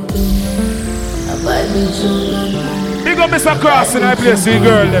 Big up Mr. Cross in I place with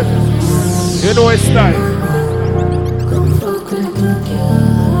girl then. You know it's time.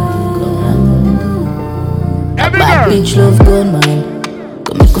 Every bad girl. bitch love gun man.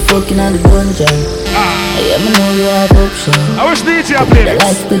 Come make a fucking on the gun jam. I am a know you have option. I wish DJ play this.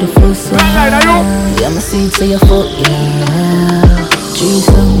 Life to the first one. Flatline, are you? Yeah, my seat so you fuck yeah.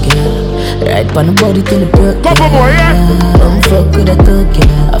 Threesome girl. Right on the body till the broke. Couple more, yeah? Don't fuck with a thug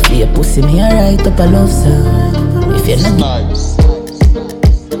yeah. I feel your pussy me alright up a love side. If you're not nice.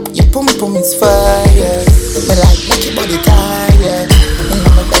 Your pum pum is fire. Me like make your body tired. And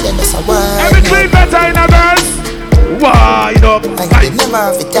I'm a better than a wine. Every clean better in a girls. Wide up. And you never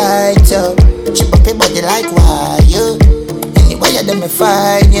have it tight up. Chip up your body like wire. Anyway you them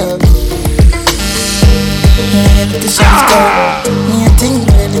find you. Yeah, look at shots girl. Yeah, think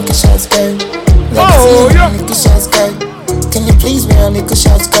me look at shots girl. Oh, yeah. Look at shots girl. Can you please me look at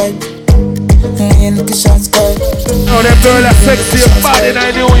shots girl? Yeah, look at shots girl. Oh, them girl are sexy and bad in the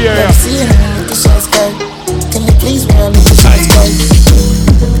new year. Look at shots girl. Can you please me look at shots girl?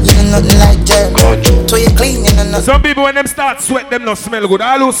 You know nothing like gel. So you clean, you know nothing. Some people when them start sweat, them not smell good.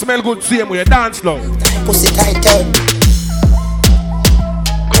 All who smell good, same way. Dance now. Pussy tight girl.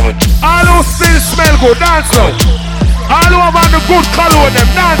 All who still smell good, dance now. All who have on the good color on them,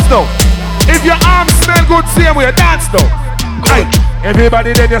 dance now. If your arms smell good, same way, dance now. Aye.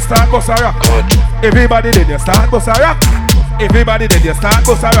 Everybody then you start bust a rock. Everybody then you start bust a rock. Everybody then you start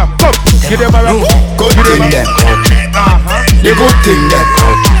bust a rock. Come, give them a rock. Good thing then. The good thing then.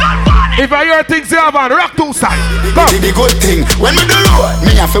 If I hear things you have on, rock two sides. Come. The good thing. When we do road,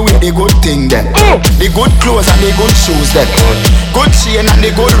 me have to wear the good thing then. The good clothes and the good shoes then. Good chain and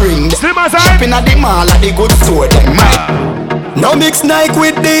the good ring. Shopping at the mall at the good store then. No mix Nike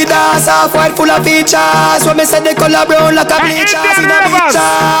with Adidas, half white full of features. When me say the color brown like a bleachers in a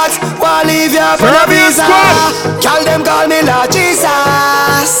beaches. Wanna leave ya for a visa. Call them call me Lord Jesus.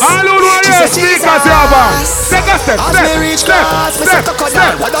 All who know your speakers you have on. Take a step,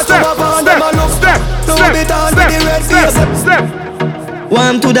 step.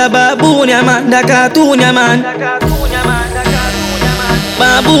 One to the baboon, yeah man, the cartoon, yeah man.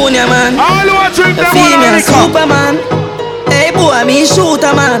 Baboon, yeah man. All who are drink them female Superman. Hey boy, me shoot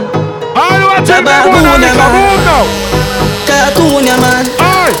a man. All who are drink them one on the now. Cartoon, yeah man.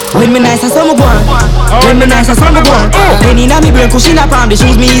 When me nice as some go on. When me nice as some go on. When in a me brain cushion a palm, the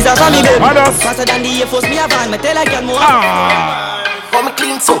shoes me ease as a me bed. Faster than the Air Force me a van, me tell a girl more. Come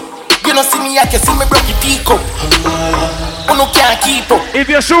clean so. You don't see me, I can see me broke your teacup. Oh no, can't keep up. If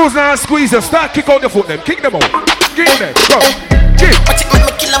your shoes now squeeze, you start kick out the foot them. Kick them out. Kick them. Go. Kick.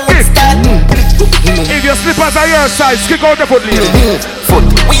 If your slippers are your size, kick out the foot, lady. Foot.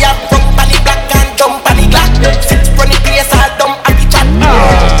 We have jump on the black and jump on the black. Sit from the place, all dumb at the chat.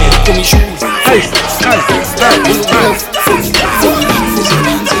 Give me shoes.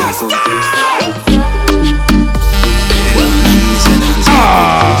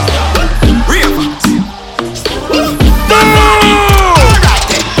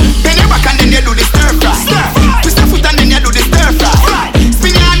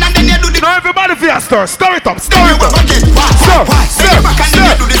 Stir it up, stir it up.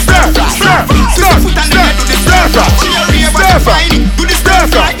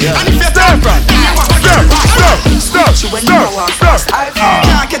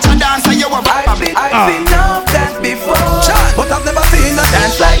 I've been off dance before, but I've never seen a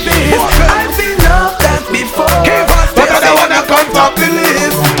dance like this. I've been off dance before, but I don't wanna come top the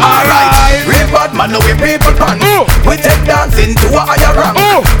list. Alright, real bad man, we people pants. We take dancing to a higher rank.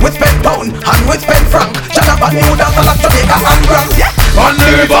 We spend pound and we spend franc. Jonathan new dance a lot to make a hand grand. On the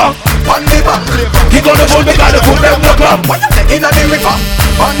river, on the bank. He gonna hold me got the foot them no club. When you take in the river,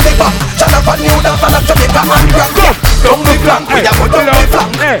 on the bank. Jonathan new dance a lot to make a hand grand. Down the flank, we a go down the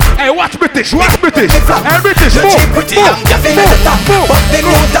flank. Hey, watch British, watch British. Hey, British, move.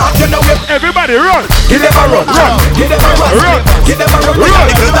 Everybody run. Give them a run, run. Give them a run, run. Give them a run, run.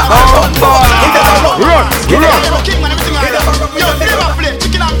 Give them a run, run. Run.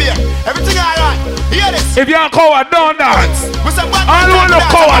 coward, don't dance. All who are no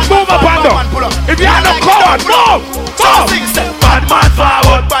coward, move up and down. If you are no coward, move. Bad man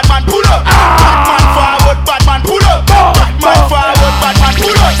forward, bad man pull up. Bad man forward, bad man pull up. Bad man forward, bad man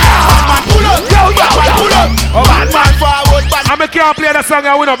pull up. Bad man pull up. Yo, pull up. Bad man forward, bad man. I can't play the song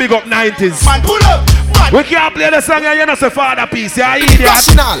and we don't big up 90s. Man pull up. We can't play the song and you know say father piece, you idiot.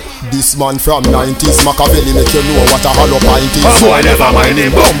 This man from 90s, Machiavelli make you know what a hollow pint is. So I never mind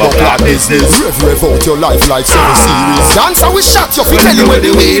him, bumbo clap business. Rev out your life like 7 series. Dancer we shot you, fi tell you where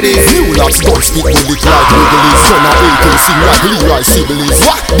the weed is. New laps gun speak with it like Wiggly's. Son of 18, sing like Leroy Sibbles.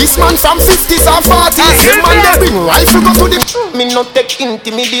 What? This man from 50s and 40s. This man they bring rifle go to the. Me no take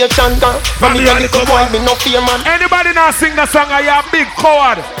intimidation, from me a little boy, me no fear man. Anybody now sing the song and you a big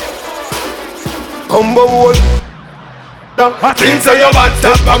coward? Combo wall. I think so you bad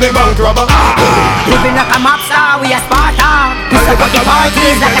stop and me bank robber. Living like a mobster, we a Sparta. This is what the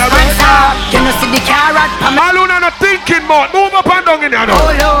parties like a sponsor. You know see the carrot. All who not thinking mode, move up and down in here now.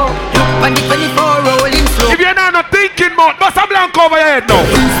 Oh no, look on the 24 rolling slow. If you're not thinking mode, bust a blank over your head now.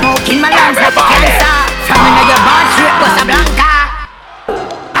 Smoking my lungs like a cancer. From under your bad straight, bust a blanca.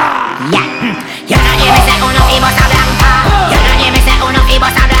 Yeah, you not hear me say uno fi bust a blanca. You not hear me say uno fi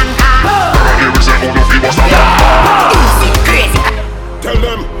bust a blanca. Tell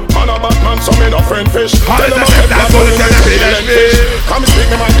them, man a bad man, so me no friend fish. Tell them that's what it's gonna be like fish. Come speak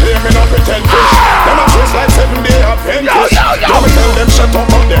me man, claim me not pretend fish. Them a chase like 7 day Adventist. Don't tell them shut up,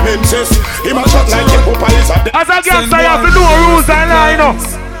 but them insist. He man shot like him, Papa is a as a gangster, you have to know rules and line up.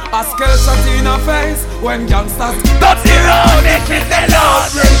 A skull shot in a face when gangsters touch the road, they kiss the Lord.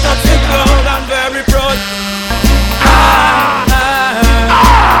 Bring touch the ground and very proud.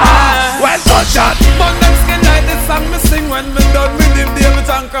 Well done, shot. But them skin like the song me sing when me done with him. David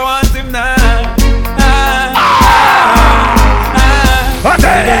Anchor want him now.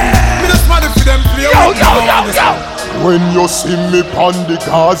 Me just mad if them play. Yo. When you see me pon the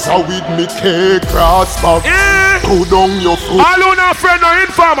Gaza with me cake grass back, go down your foot. All who not friend or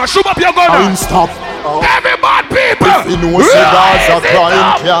informer, shoot up your gun. Time stop. Every bad people. If you know say Gaza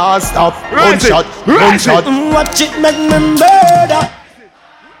crime can't stop. Gunshot. Watch it make me murder.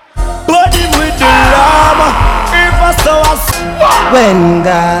 Body with the llama. If I saw us when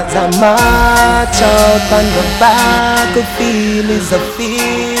God's a march out on the back of feel is a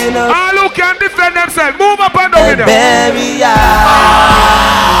feel of all who can defend themselves, move up and down with them. Burial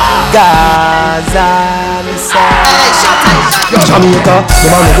Gaza Jamaica, the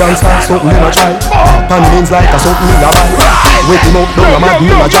man of gangsta, something in a try. Pan means like a something in a buy. Wake him up, down a man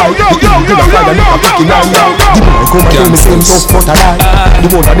in a dry. The thing to the flag and a fucking nine now. The boy come and tell me same tough but a lie. The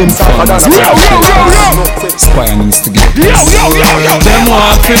one of them tougher than a Spy needs to get this. Them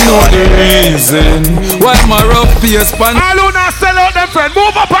want to know the reason why my rough face pan. All who not sell out them friend,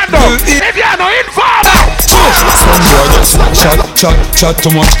 move up and down. If you are no informer. Chat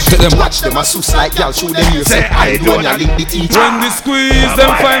too much. Let them watch them a sus like y'all shoot them here. Say I don't ya link the teeth. when we squeeze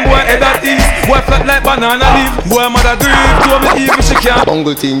them find boy head at ease. Boy flat like banana leaf. Boy mother drift. Told me even she can't.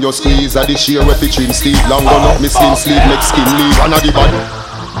 Bungle thing you squeeze at the sheer with the trim sleeve. Long gun up me slim sleeve make skin leave. And a the body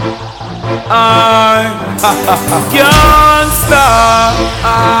I can't stop.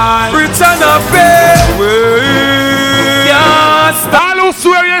 I return a bed. Can't stop. All who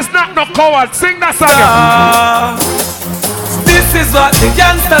swear you is not no coward, sing that song. This is what the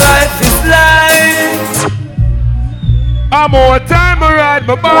gangster life is like. I'm more time I ride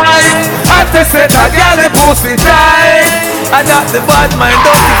my bike. I have to set a girl the pussy tight. I got the bad mind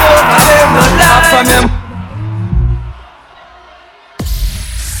up before I have no laugh from them.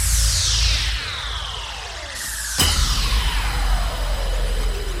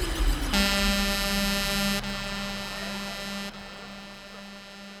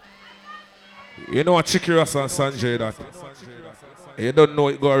 You know what Chicky Ras+Sanjay that? You don't know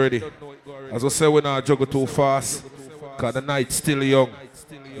it go already. As I say, we not juggle too fast. Because the night's still young.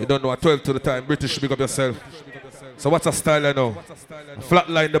 You don't know at 12 to the time. British, big up yourself. So what's a style you know?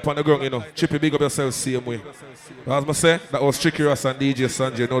 Flatline up on the ground, you know. Chippy, big up yourself same way. As I say, that was Chicky Ras and DJ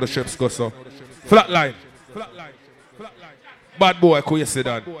Sanjay. Know the chefs go so. Flatline. Bad boy, Quacey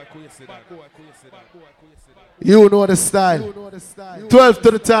dad. You know the style. 12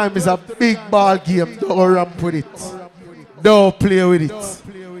 to the time is a big ball game. Don't ramp with it. Don't play with it.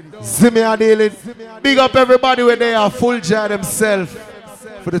 Zimmy and dealing. Big up everybody when they are full jar themselves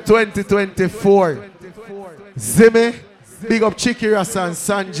for the 2024. Zimmy, big up Chicky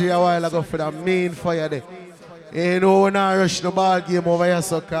Ras+Sanjay a while ago for that main fire there. You know when I rush the ball game over here,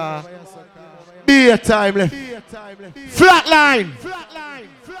 so be a time left. Flatline.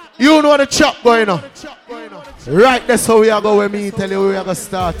 You know the chop going on. Right, that's how we are going. Me tell you we are going to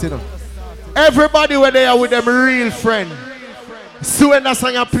start, you know. Everybody were there with them real friend. So when that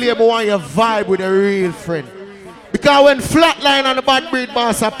song you play, I want you vibe with a real friend. Because when Flatline and the Bad Breed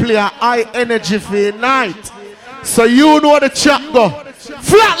Boss play a high energy for the night. So you know the chat go.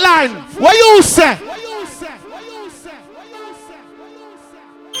 Flatline, what you say?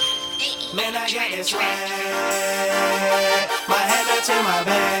 Man, I got this way. My head up to my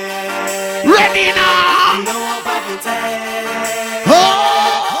bed. Ready now. You know I'm popping tag. Oh.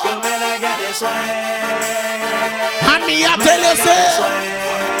 Man, I got this way. Honey, I tell you so.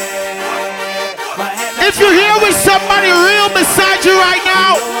 If you're here with somebody real beside you right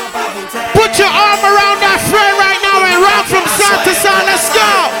now, put your arm around that friend right now and rock from side to side. Let's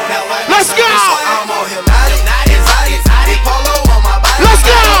go. Let's go. Let's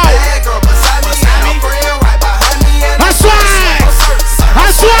go. That's right.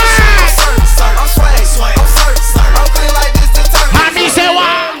 That's right. Honey, say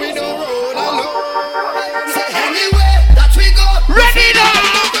what? Ready now.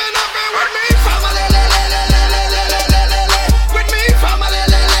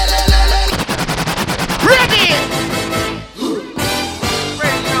 Ready.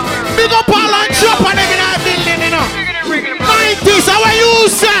 Big up all and jump on every night building, you know. 90s, how are you,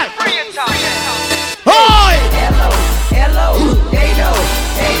 sir? Oi! Hello, they know,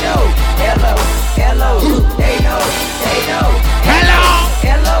 hello, they know, they know,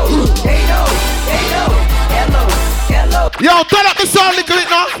 hello, they know, hello. Yo, turn up the sound little bit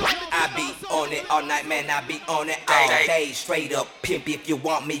now. I be on it all night, man, I be on it all day. Straight up pimp, if you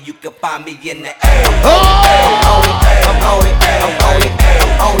want me, you can find me in the air. I'm on it, I'm on it, I'm on it,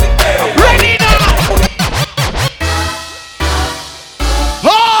 I'm on it, I'm ready now.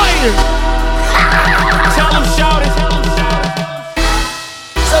 Oi! Tell them shout it.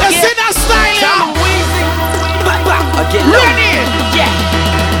 Let's see that style, y'all. Ready? Yeah.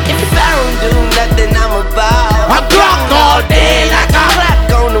 If I don't do nothing, I'm about. I'm drunk all day like a clock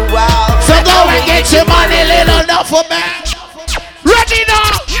on the wall. So go and get your money, little enough for me. Ready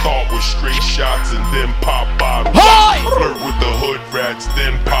now. Start with straight shots and then pop bottles. Hoy! Flirt with the hood rats,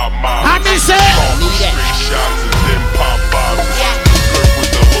 then pop models. I mean, say. Start with straight shots and then pop bottles. Flirt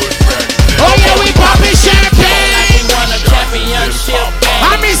with the hood rats, then oh yeah, we popping champagne.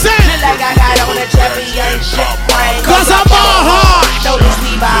 I mean, say. Feel like I got on a championship ring. Cause I'm all hard. Notice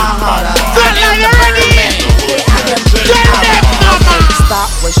we ball harder. Feel like you're ready. Get them, mama. Start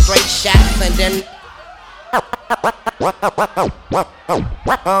with straight shots and then.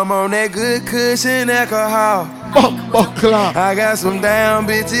 I'm on that good cushion alcohol. I got some damn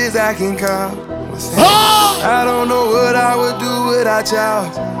bitches I can call. I don't know what I would do without y'all.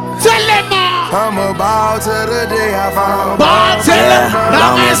 Tell them now. I'm a ball till the day I fall. Ball till yeah,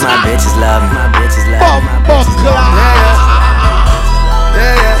 long as my bitches love me. My bitches love me.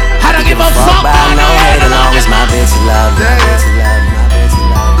 I don't give a fuck about no hate as long as my bitches love me.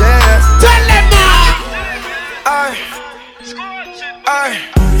 Tell them now.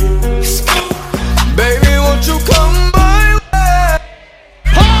 Baby, won't you come my way?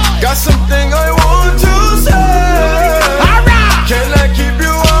 Got something I want to say. Alright. Can I keep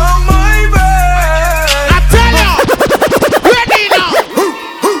you on my bed? I tell you. Ready now.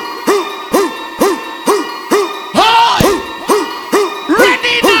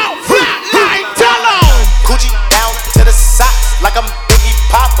 Ready now. Flatline, tell them. Gucci down to the socks like I'm Biggie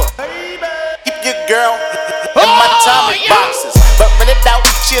Papa. Keep your girl in my Tommy boxes. But when it out,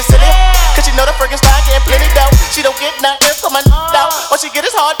 she a silly. Cause she know the friggin' stock and plenty dough. She don't get nothing from my out. All she get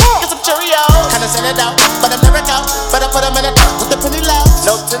is hard, get some Cheerios. Kinda send it out, but I'm never out. Better put them in it with the penny low.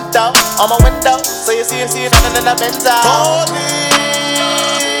 No tint out on my window. So you see nothing in the Benzo.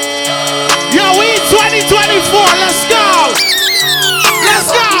 Yo, we 2024, let's go. Let's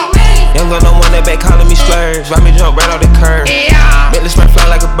go. Young girl, no one that back calling me splurge. Ride me jump right off the curb. Yeah. Make the spring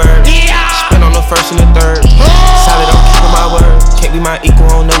fly like a bird. Yeah. Spin on the first and the third. Solid, I'm keeping my word. Can't be my equal,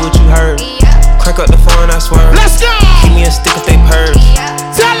 I don't know what you heard. Crank up the phone, I swear. Let's go. Keep me a stick if they purge.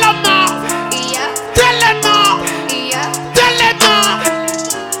 Tell them now. Tell them now. Tell them now.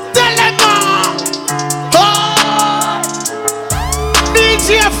 Tell them now. Oh.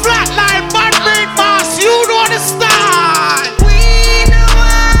 DJ Flatline, Bad Breed Boss, you know the style. We no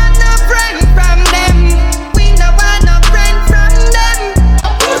want no friend from them. We no want no friend from them.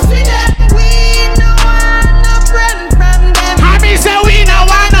 Pussy them. We no want no friend from them. I mean say we no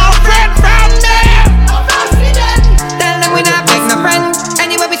want no friend from them. Pussy them. Tell them we not beg no friend.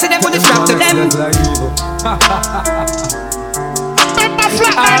 Anyway we see them put the strap to them. Remember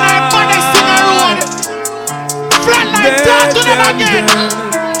Flatline and Money Singer Road. Flatline, talk to them again.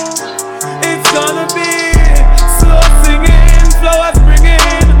 It's gonna be slow singing, flowers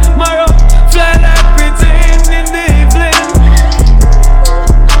bringing, Maro,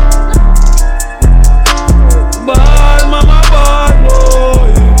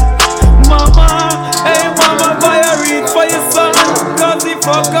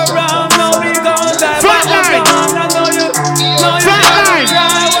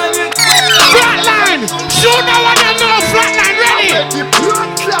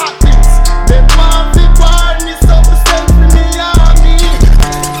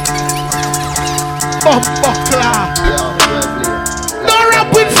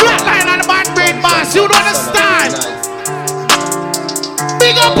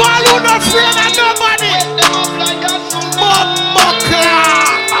 up all who not afraid of nobody. Mama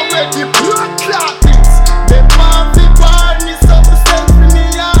clap. I wear the blood clots. Them want to burn me, so to send me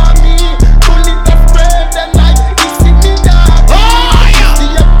army. Bullet the spread them like it's in the yard.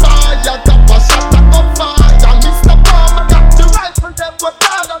 See a fire, tap a shot, tap a fire. Mr. Palmer got the rifle, them were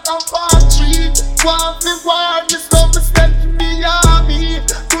down on part 3. Want to warn me, so to send me army.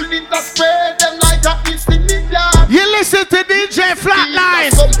 Bullet the spread them like it's in the yard. You listen to DJ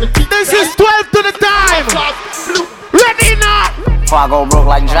Flatline. This is 12 to the time. Ready now. Before I go broke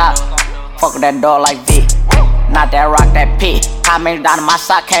like Jock, fuck with that dog like V. Not that rock, that P. I mean down in my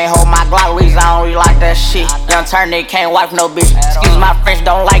sock, can't hold my Glock. Reason I don't really like that shit. Young turn they can't wipe no bitch. Excuse my French,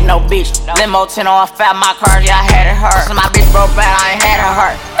 don't like no bitch. Limo 10 on fat, my car, yeah, I had it hurt. So my bitch broke bad, I ain't had it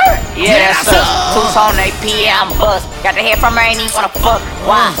hurt. Yeah, that's us. Who's on AP, yeah, I'm bust. Got the head from her, ain't even wanna fuck.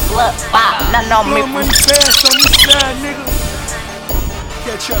 Why? Slut, bop, nothing on me. Money fast on this side, nigga.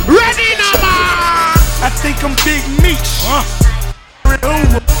 Ready now, man. I think I'm Big Meech.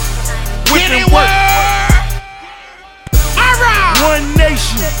 Whipping work. Alright. One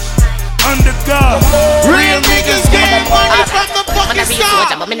nation. Under God. Real niggas get money from the fucking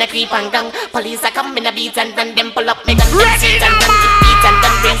start. I'm in a creep and gang. Police are come in a beat and then them pull up me gun. Ready now, man. And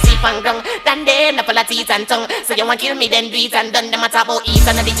then bring sleep and gang. Then they full of teeth and tongue. So you want kill me then do it and done. Them a talk about eat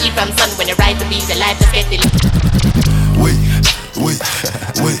and the eat from sun. When you ride the beat, the life just get the Wait.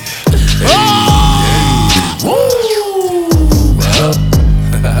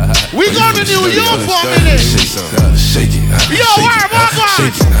 We going to New York for a minute. Shake it. Yo, where am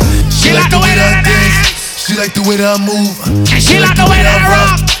She like the way that I dance. She like the way that I move. And she like the way that I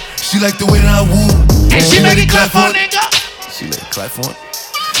rock. She like the way that I woo. And she make it clap for nigga. She let it clap for it.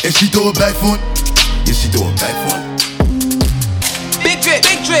 And she throw it back for it. Yeah, she throw it back for it. Big drip.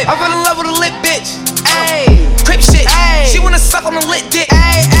 I fell in love with a lit bitch. Ayy, crip shit. Ayy, she wanna suck on a lit dick.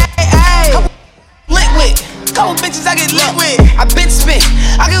 Ayy. Lit with. Couple bitches I get lit with. I been spit.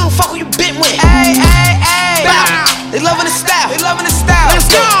 I give a fuck who you been with. Ayy. They loving the style. Let's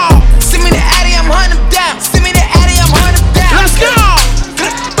go. Send me the Addy, I'm hunting them down. Let's go.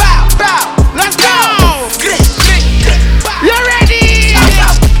 Bow. Let's go. You ready?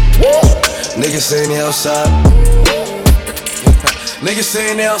 Niggas saying they outside. Niggas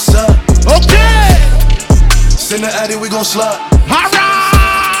saying they outside. Okay. Send the Addy, we gon' slide.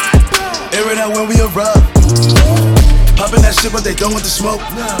 Alright. Air it out when we arrive. Poppin' that shit, but they done with the smoke.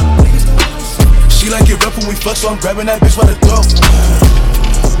 She like it rough when we fuck, so I'm grabbing that bitch by the throat.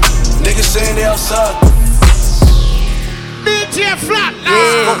 Niggas saying they outside. DJ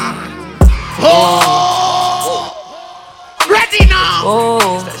Flatline. Oh. Ready now.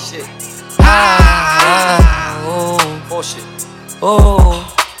 Oh. That shit. Bullshit.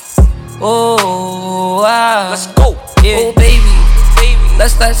 Let's go. Yeah. Oh baby.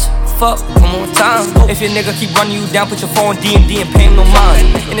 Let's fuck one more time. If your nigga keep running you down, put your phone D&D and pay him no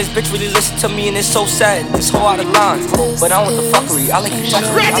mind. And this bitch really listen to me and it's so sad. This whole out of line. But I want the fuckery. I like you just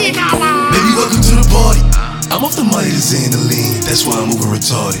ready now. Baby, welcome to the party. I'm off the money to Xanaline. That's why I'm moving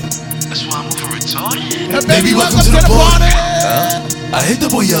retarded. Baby, welcome to the party. I hit the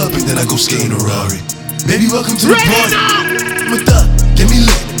boy up and then I go skating a Rari. Baby, welcome to the party. With that, get me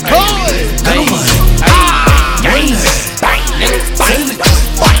lit. I don't mind.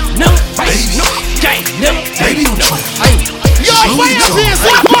 Baby, don't try. Yo, where is this?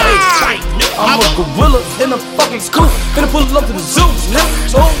 I'm a gorilla in a fucking school. Gonna pull up to the zoo,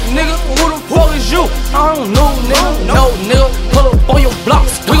 nigga. Oh, nigga, who the fuck is you? I don't know, nigga. No, nigga. Pull up on your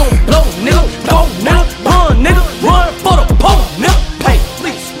blocks. We gon' blow, nigga. Go, nigga. Run for the pole, nigga. Hey,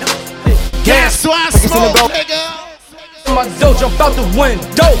 please. Guess what? Smoke, nigga. My dough jump out the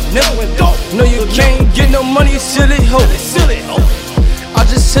window, nigga. No, you can't get no money, silly hoe. I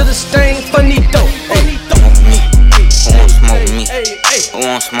just hit a stain, funny dough. Who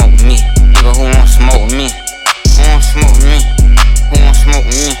won't smoke me? Nigga, who won't smoke me? Who won't smoke me? Who won't smoke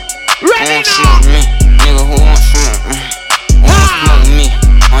me? Who won't smoke me? Nigga, who won't smoke me? Who won't smoke me?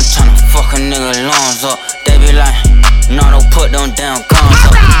 I'm tryna fuck a nigga lungs up. They be like, no, don't put them damn guns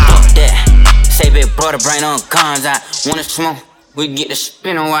up. Fuck that. Say big brother, brain on guns out. Wanna smoke? We get the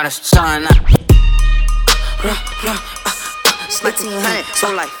spinning while the sun out. So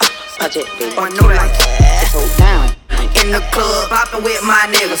like, on no like, so down. In the club, poppin' with my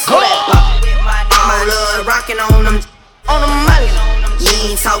niggas. My love rockin' on them money. You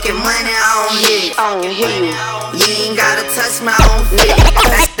ain't talking money, I don't hear you. You ain't gotta touch my own feet.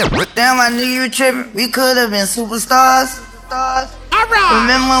 Damn, I knew you were trippin'. We could've been superstars. Alright.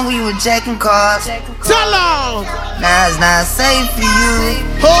 Remember when we were jacking cars? Tell on. Now it's not safe for you.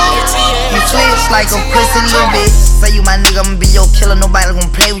 You twitch like a pussy little bitch. Say you my nigga, I'ma be your killer. Nobody gonna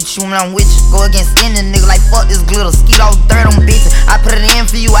play with you when I'm with you. Go against any nigga like fuck this glitter. Skeet all dirt on bitches. I put it in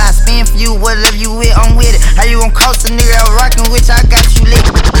for you, I spin for you. Whatever you with, I'm with it. How you gon' cost a nigga out rockin' with you? I got you lit.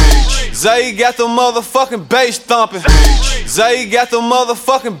 Zay got the motherfucking bass thumping. Zay got the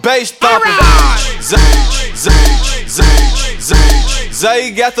motherfucking bass thumping.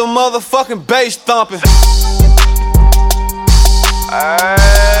 Zay got the motherfucking bass thumping.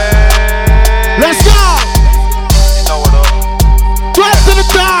 Let's go. You know what up? 12 to the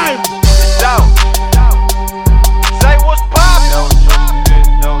time. It's out. Zay, what's poppin'?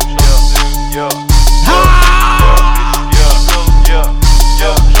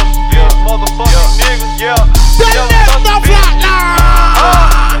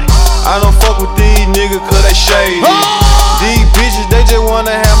 I don't fuck with these niggas cause they shady. These bitches, they just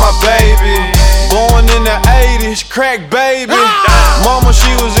wanna have my baby. Born in the 80s, crack baby. Mama,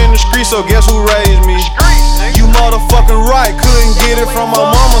 she was in the street, so guess who raised me? You motherfucking right, couldn't get it from my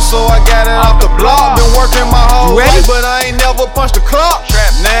mama, so I got it off the block. Been working my whole life, but I ain't never punched a clock.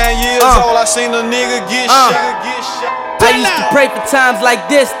 9 years old, I seen a nigga get shot. I used to pray for times like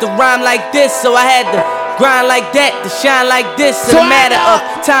this, to rhyme like this, so I had to grind like that, to shine like this. In a matter of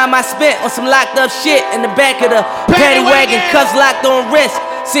time I spent on some locked up shit in the back of the paddy wagon, cuffs locked on wrist.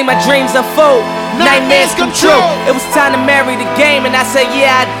 See my dreams unfold, nightmares come true. It was time to marry the game, and I said,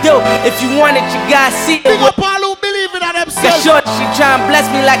 yeah, I do. If you want it, you gotta see it. Big up all who believe in themselves. Got short, she tryna bless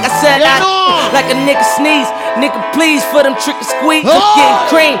me like I said, like a nigga sneeze. Nigga, please, for them trick and squeeze. Getting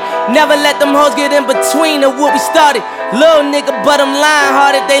cream, never let them hoes get in between of what we started. Little nigga, but I'm lying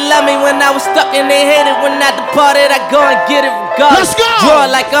hearted. They love me when I was stuck and they hated when I departed. I go and get it regardless. Let's go.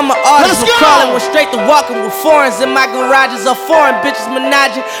 Draw like I'm an artist. We're crawling, went straight to walking with foreigns in my garages. Are foreign bitches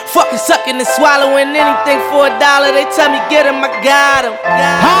menaging, fucking sucking and swallowing anything for $1. They tell me get him, I got him.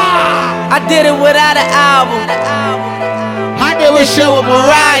 I did it without an album. I did this shit with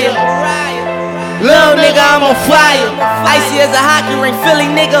Mariah. Little nigga, I'm on fire. Icy as a hockey ring, Philly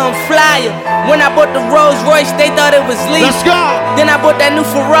nigga, I'm flyer. When I bought the Rolls Royce, they thought it was lease. Let's go. Then I bought that new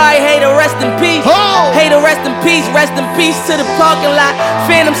Ferrari, hey to rest in peace. Hey to rest in peace to the parking lot.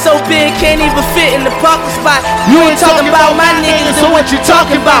 Phantom so big, can't even fit in the parking spot. You ain't talking about my niggas, so what you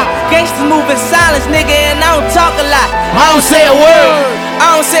talking about? Gangsters move in silence, nigga, and I don't talk a lot. I don't say a word.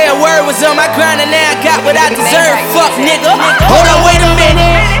 I don't say a word, was on my grind and now I got what I deserve. Fuck nigga. Hold on, wait a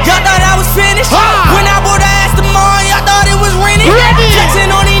minute. Y'all thought I was finished? When I bought the Aston Martin, y'all thought it was rented? Flexing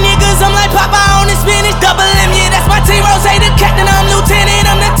on these niggas, I'm like Papa on the spinach. Double M, yeah, that's my team. Rose, the captain, I'm lieutenant.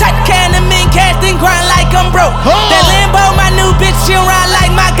 I'm the type of can the men cast and grind like I'm broke. That Lambo, my new bitch, she'll ride like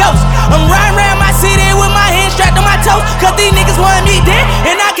my ghost. I'm riding around my city with my hands strapped on my toes. Cause these niggas want me dead,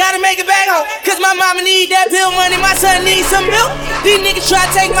 and I gotta make it back home. Cause my mama need that bill money, my son needs some milk. These niggas try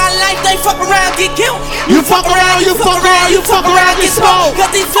to take my life, they fuck around, get killed. You fuck around, you fuck around, you fuck around, get smoked. Cause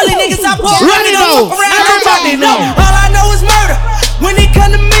these Philly niggas I bought, Ready don't fuck around, everybody know. All I know is murder. When it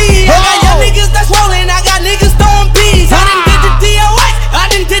come to me, I got young niggas that's rolling, I got niggas throwing bees. I done did the DOS, I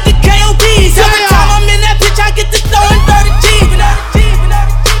done did the KODs. Every time I'm in that bitch, I get to throwing 30 G's.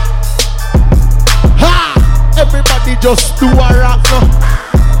 Everybody just do a rock now.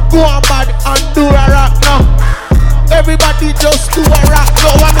 Go on bad and do a rock now. Everybody just do a rock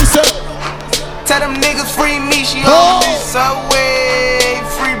now. What me say? Tell them niggas free me, she on this subway.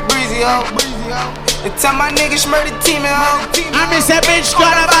 Free breezy, ho. And tell my niggas murder team and ho. I miss a bitch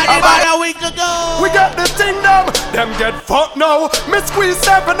got about a week ago. We got the thing them get fucked now. Me squeeze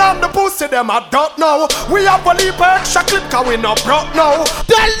 7 on the pussy, them I don't know. We have a leap extra clip, cause we not broke now.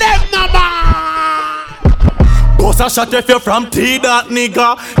 Tell them number. Boss a shot if you're from T-Dot,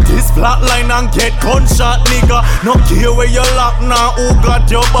 nigga. This flatline and get gunshot, nigga. No care where you lock now. Who got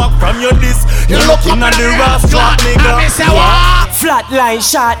your back from your disc? You looking at the rascal, nigga. Flatline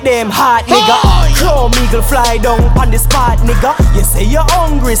shot them hot, nigga. Chrome eagle fly down on the spot, nigga. You say you're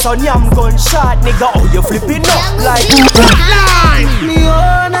hungry, so yam gunshot, nigga. Oh, you flipping up like Flatline. Me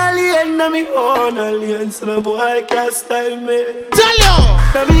on alien, na me on alien. So no boy can't style me. Tell you.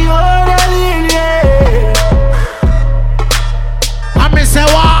 Na me on alien, yeah. I miss a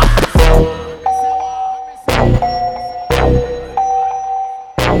walk.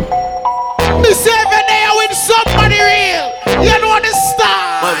 Me say every day I win somebody real. You know the style.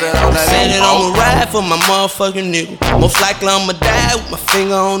 Said that I'ma ride for my motherfucking nigga. Most likely I'ma die with my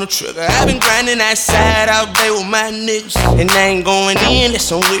finger on the trigger. I've been grinding that side all day with my niggas, and they ain't going in,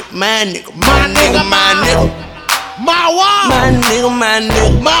 that's on with my nigga. My nigga, my nigga. My what? My nigga, my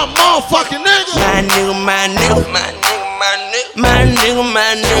nigga. My motherfucking nigga. My nigga, my nigga. My nigga, my nigga. My nigga.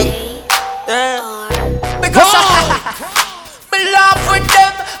 Because me laugh with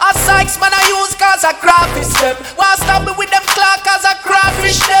them. A Sykes man I use cause I graphish them. Why stop me with them clock cause I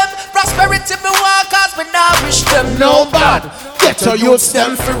crawfish them. Prosperity me want cause me nourish them. No bad. Get your youths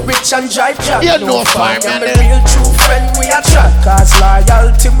them for rich and drive jack. You know fine man. Me real true friend we a chat. Cause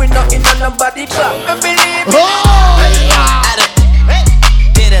loyalty we nothing on nobody clock. Me believe it.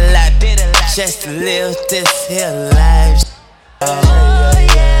 Did a lot just to live this here life.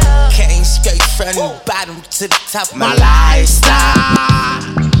 Came straight from the bottom to the top of my lifestyle.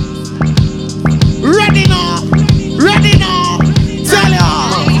 Ready now. Tell ya.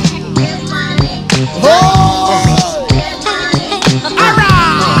 Alright.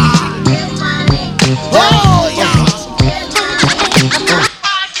 Yeah.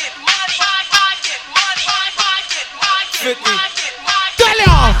 Tell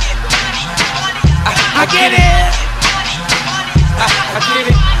ya. I get it.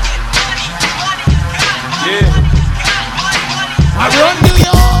 Yeah. I run New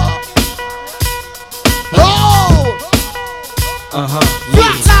York.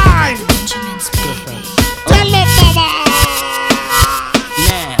 Flatline. Tell them, mama.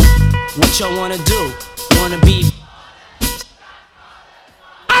 Now, what y'all wanna do? Wanna be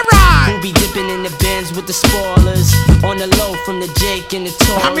alright? Who be dipping in the bins with the spoilers? On the low from the Jake and the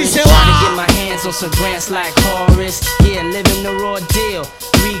Taurus. say Trying to get my hands on some grants like Horace. Yeah, living the raw deal.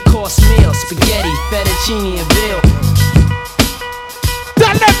 3-course meal, spaghetti, fettuccine and veal.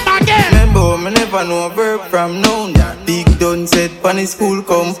 Tell them again. Remember, me never know a verb from noun. Big done said funny school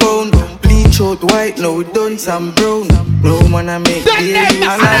compound. Bleach out white, now we done some brown. No man I make deal.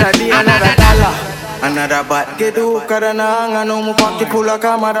 Another day, another dollar. Another bat get hook and hang. No more pocket full of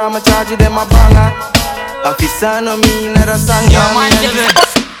camera. Me charge them a banger. Officer no me not a song. Yo, man,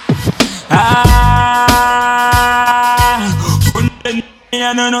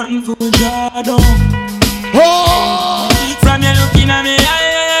 I know nothing for Jordan. From you looking at me,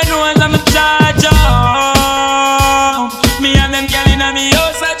 I know I'm a charge up. Me and them girl in me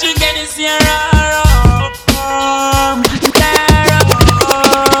house, I drink any Sierra.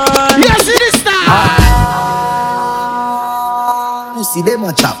 Yes, it is now. Pussy them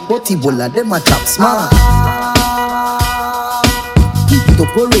a chop, butty bola them a chop smart. Keep it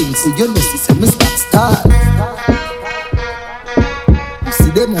up rain, so you know see me start. Pussy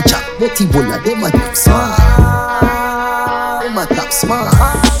them a chop, butty bola them a chop smart. Them a chop smart.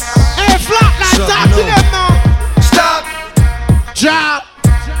 Hey, Flatline, talk to them now. Stop. Drop.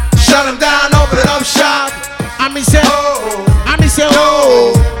 Shut them down, open it up shop. I me say, oh.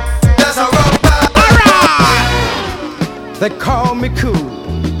 That's a rough ride. Alright. They call me cool,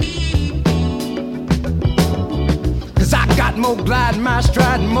 'cause I got more glide in my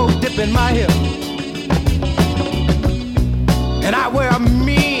stride and more dip in my hip. And I wear a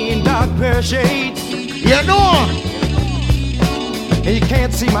mean dark pair of shades. You know. And you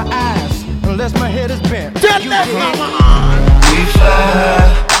can't see my eyes unless my head is bent. Tell them, mama. We fly,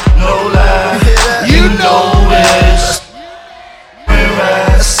 no lie. You know it.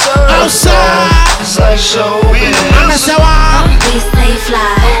 Outside. It's like showbiz. We stay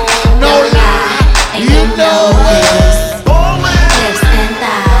fly. No lie. You know it. Lips and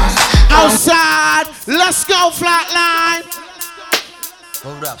thighs. Outside. Let's go, Flatline.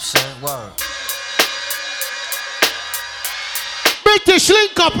 Hold up, son. Word. British,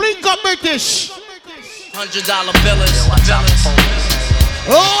 link up, British. $100 billers.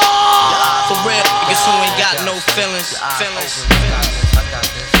 Oh! For real, niggas who ain't got no feelings.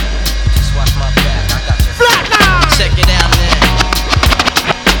 Just watch my back. I got your Flatline. Check it out now.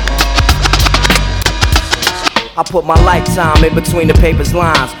 I put my lifetime in between the paper's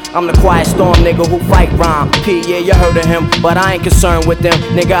lines. I'm the quiet storm nigga who fight rhyme. P, yeah, you heard of him, but I ain't concerned with them.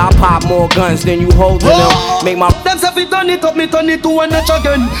 Nigga, I pop more guns than you holding them. Make my them say fi turn it up, me turn it to one notch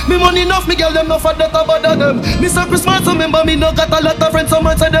again. Me money enough, me girl them no for that bother them. Me say Christmas, remember me no got a lot of friends. Some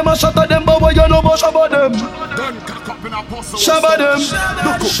man say them a shot at them, but why you know about shabba them? Shabba them,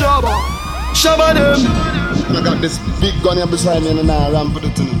 shabba them. I got this big gun here beside me and I ram for the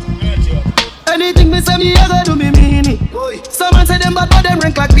tunnel. Anything me say me, I go do me mean it. Some man say them bad, but them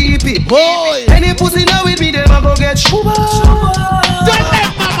rank like PP. Boy. Any pussy now with me, them a go get shuba. Don't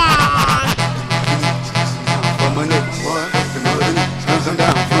let mama.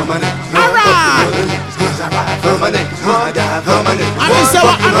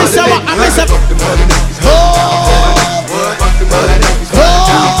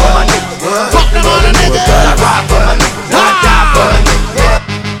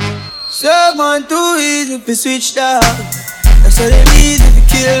 So man too easy if you switch dog. That's how they easy if you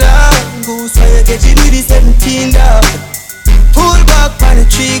kill dog. Goose why you get you do the 17 dog. on the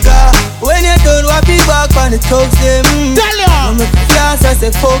trigger. When you done, what be back on the thugs them. I'm a class, I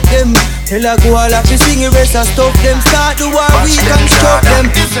say fuck them. Tell her go all up to sing the rest and stuff them. Start the war, we construct them.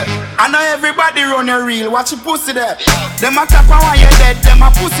 I know everybody run your reel, watch your pussy there. Them a clap and when you're dead, them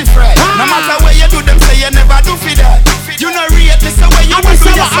a pussy friend. No matter where you do, them say you never do for that. You know rate me, so where you do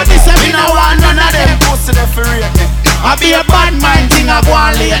yourself. Me no want none of them pussy there for rate me. I be a bad mind thing I go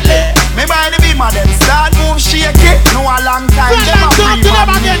on lately. Me by the beam of them start move shaky. No a long time, them a free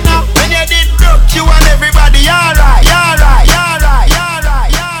man me. When you did broke, you and everybody alright, alright, alright,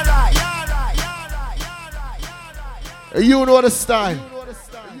 alright, alright, alright, alright. You know the style.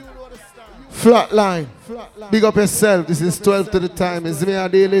 Flatline. Big up yourself. This is 12 to the time. It's me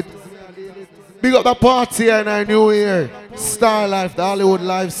and deal it. Big up the party in our new year. Star Life, the Hollywood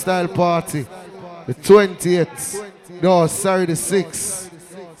Lifestyle Party. The 20th. No, sorry, the 6th.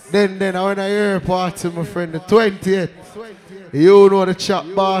 Then I went a year party, my friend. The 20th. You know the chop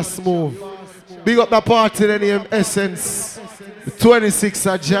boss move. Big up the party then in Essence. The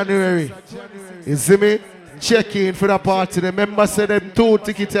 26th of January. You see me? Check in for the party. The members say them 2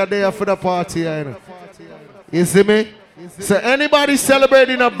 tickets are there for the party. You see me? So anybody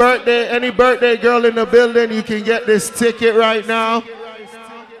celebrating a birthday, any birthday girl in the building, you can get this ticket right now.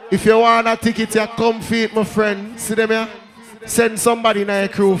 If you want a ticket, you come feet, my friend. See them here? Send somebody in your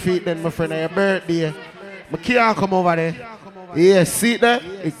crew feet then, my friend, on your birthday. I can't come over there. Yeah, see it there?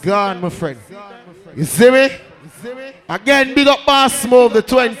 It's gone, my friend. You see me? Again, big up Boss Move, the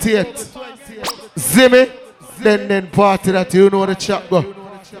 20th. See me? Then party that you know the chat go.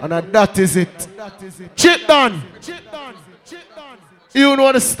 And that is it. Chip done. You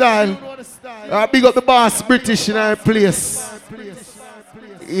know the style. Big up the Boss British in our place.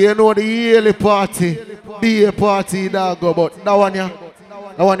 You know the yearly party. Be a party that go, but that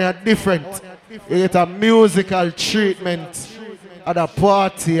one here different. You get a musical treatment at a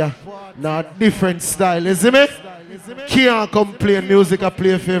party. Now different style. You see me? Can't complain. Music I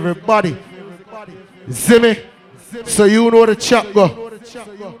play for everybody. You see me? So you know the chat go.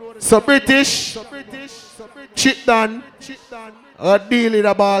 So British, chip done, deal in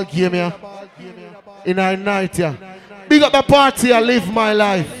the ball game here. In our night here. Big up the party, I live my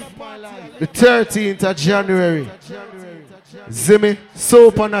life. The 13th of January. Zimmy,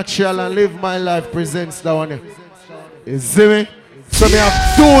 Supernatural and Live My Life presents that one here. You see me? So me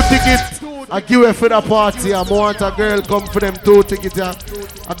have 2 tickets. I give it for the party. I want a girl come for them 2 tickets.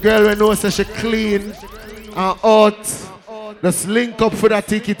 A girl we know say she clean and out. Just link up for the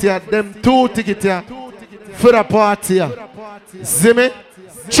ticket here. Them 2 tickets here for the party here. See me?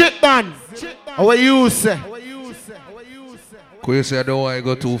 Chip man. What you say? Quacey, I don't want to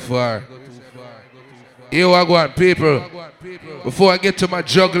go too far. Here I go on, people. Before I get to my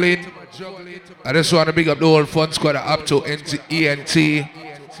juggling, I just want to big up the whole fun squad up to ENT.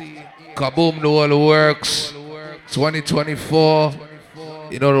 Kaboom, the whole works. 2024.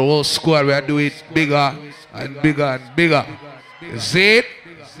 You know, the whole squad, we are doing it bigger and bigger and bigger. You see it?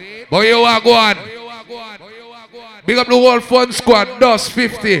 But you are going. Big up the whole fun squad, DOS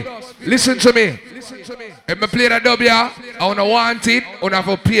 50. Listen to me. If I play the W, I want it, I have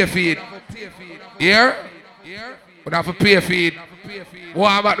to pay for it. Here? I have to pay for it.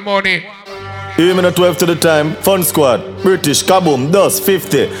 What about the money? Even at 12 to the time, Fun Squad, British, Kaboom, DOS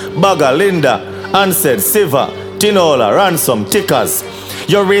 50, Bagger, Linda, Ansed, Siva, Tinola, Ransom, Tickers.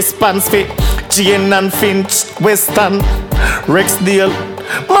 Your response fit, Jane and Finch, Western, Rexdale,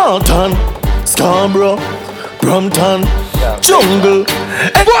 Malton, Scarborough, Brompton, Jungle,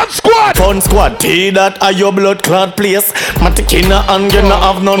 Fun Squad, T that are your blood clot place. Matikina and you not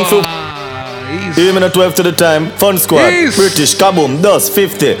have none for. Even at 12 to the time, Fun Squad, British, Kaboom, DOS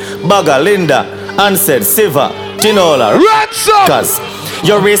 50, Bagger, Linda, Ansed, Siva, Tinola, Ransom.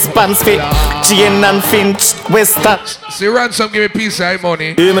 Your response fit, Jane and Finch, Western. See Ransom give me piece of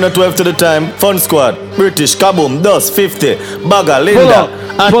money. Even at 12 to the time, Fun Squad, British, Kaboom, DOS 50, Bagger,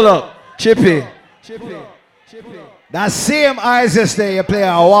 Linda, Pull up, Chippy. That same eyes yesterday you play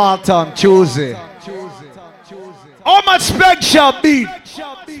a Walton Tuesday. How much spec shall beat?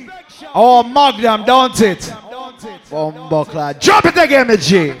 Oh, mug them, don't it? Bumbuckler. Drop it again, me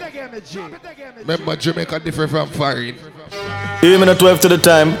G. Remember Jamaica different from foreign. Even at 12 to the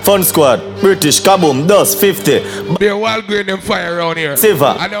time, Fun Squad, British, Kaboom, DOS 50. They're wild green them fire around here.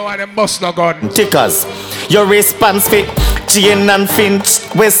 Siva. I don't want them bust no gun. Tickers. Your response fit, Jane and Finch,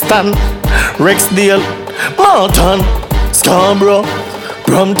 Western, Rexdale, Malton, Scarborough,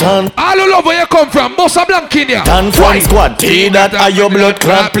 Brompton. All over where you come from, Bossa Blanquinia. Tan Fun Squad, T that are your blood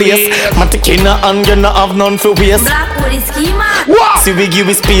clot place. Matikina and you not have none for waste. Blackwood is schema. What? See we give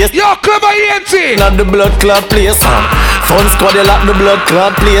you space. Yo, clever ENT. Not the blood clot place. Ton squad, you lock the blood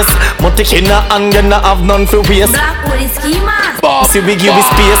clot place. Motic in a hand, you not have none for waste. Black with his schema. See we give you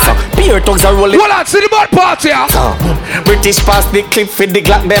space. Beer thugs are rolling. Hold on, see the bad party, British pass the clip for the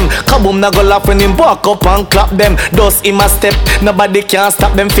Glock them. Kaboom na go laugh when him walk up and clap them. Dust in my step, nobody can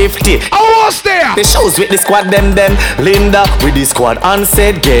stop them 50. I was there. The shows with the squad them. Linda with the squad and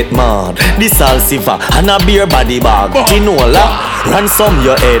said get mad. The salsiva and a beer body bag. Tinola, ransom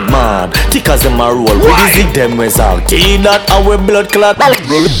your head mad. Thick as them a roll with the zig them result. Tea that our blood clot.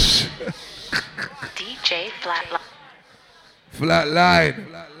 DJ Flatline. Flatline.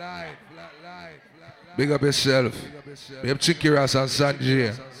 Big up yourself. We have Chicky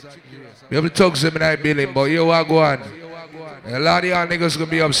Ras+Sanjay. We have the thugs in the building, but you are going. A lot of y'all niggas gonna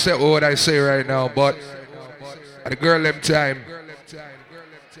be upset with what I say right now, but at the girl them time.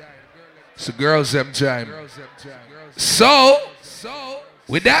 It's the girls them time. So,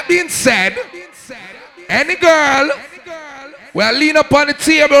 with that being said, any girl will lean up on the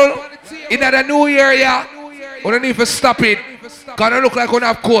table in the new year, yeah, we don't need to stop it. Cause it look like we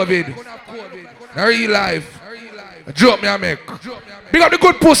have COVID. Now real life. Drop me a make. Big up the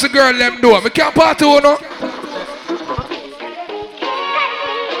good pussy girl them do. We can't party with no.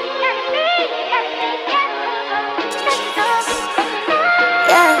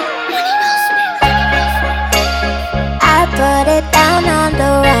 Put it down on the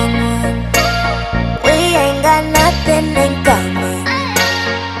wrong one. We ain't got nothing in common.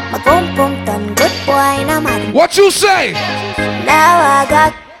 My boom boom done good boy, now man. What you say? Now I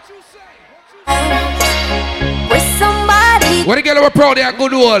got with somebody. What the girl are proud they are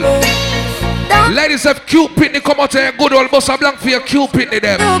good old. Ladies have cute pitney come out here good old. Boss a blank for your cute pitney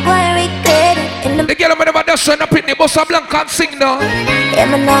them. The girl are never done a pitney. Boss a blank can't sing now. Yeah,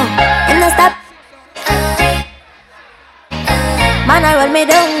 me know. And I stop. Man, I roll me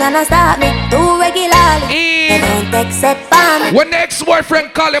down and I start me too regularly. They don't accept me. When the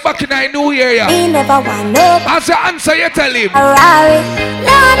ex-boyfriend call you back in the new year, yeah. He never want no. As your answer, you tell him. Ferrari.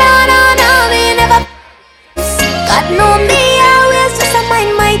 No, me never. God know me, I always just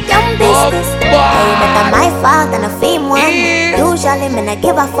mind my damn business. Hey, but I'm my fault and I fame one. Usually, me not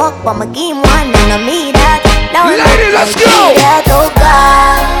give a fuck, but my game one and I me that. Now ladies, let's go. That, oh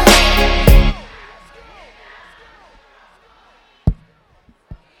God.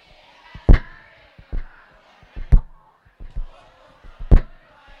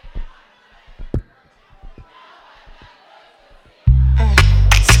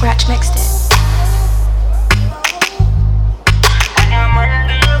 Scratch mixed it.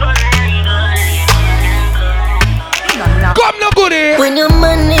 Come no goodie. When your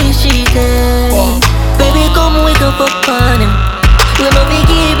money she can, baby come wake up on him. We know we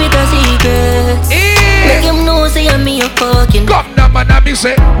keep it a secret. Make him know say I'm me a fucking. Come now man, I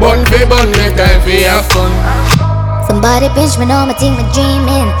say bun for bun, make time for have fun. Somebody pinch me, know my team me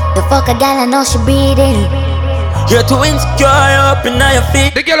dreaming. The fuck a gal I know she breathing. You're too insecure up in your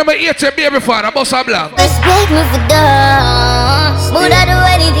feet. The girl I'm eat your baby father, boss a blank. Respect me for dance. Would I do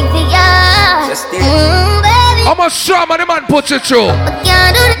anything for ya? Baby. How much trauma the man put you through?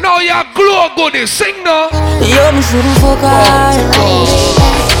 Now you're glow goodie, sing now. Yo, me shouldn't fuck her.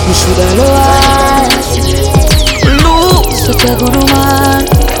 Me shoulda love her. Look, such a good woman.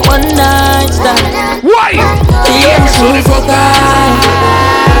 One night stand. Why? Yo, me shouldn't fuck her.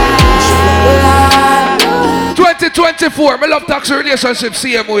 2024, my love tax relationship,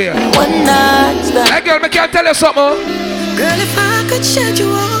 same way. One night stand. Hey girl, me can't tell you something. Girl, if I could shed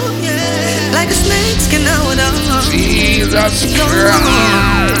you off, yeah, like a snake skin out of Jesus Christ.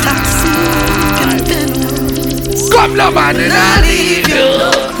 Come now, man, and I'll leave you.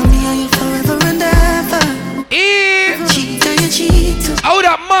 Me and you forever and ever. Cheat or you cheat. How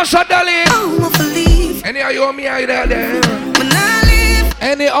that masha, darling? I'm off a leave. Anyhow, you want me out there? When I leave.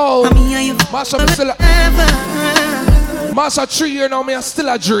 Anyhow, me and you masha, me still Masha 3 years now, me a still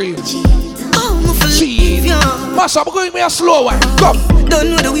a dream. Cheat. Masha, I'm going to me a slow one. Come. Don't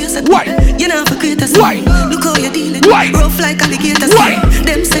know the ways that why? You know for greatest. Why? Look how you're dealing. Why? Rough like alligators. Why?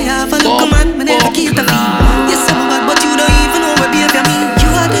 Them say I have a look man, me never keep the fee. Yes, I'm bad, but you don't even know what behavior mean.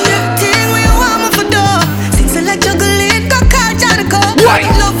 You are the thing when you want me for door. Since I like juggling, got caught out of cup. Why?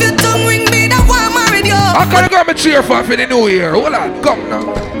 Love your tongue ring me, that why I'm married you. I can't go me cheer for the new year. Hold on, come now.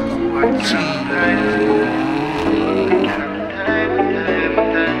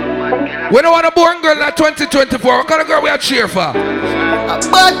 We don't want a born girl in 2024. What kind of girl we are cheer for? A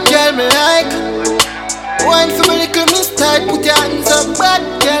bad girl me like. One for my little mistake, put your hands up. Bad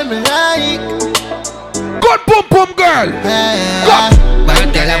girl me like. Good boom boom girl. Go.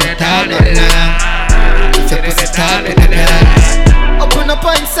 Bad girl I'm tired. It's a pussy tired. Open up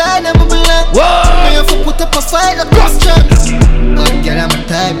inside, I'm a belong. I have to put up a fight like question. But girl, I'm a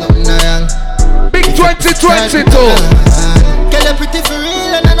type, nothing wrong. Big 2022. Girl, I'm pretty for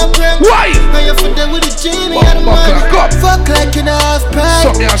real and I'm prank. Why? I have to deal with the Jimmy and the man. Fuck like you know half pride.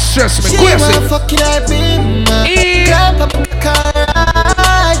 Something that stress me, Quacey. She want fuck you like me, man. Clap up, car.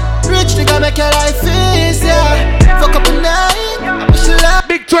 Rich nigga make your life easier. Fuck up a night.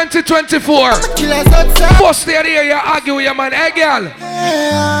 Big 2024. First day of the year, you argue with your man. Hey, girl.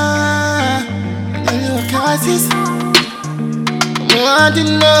 Crisis. I want to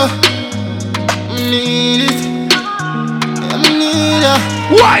know. I need it. I need it.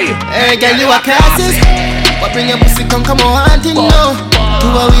 Why? Hey, girl, you a crisis. But bring your pussy, come on, want to know. Do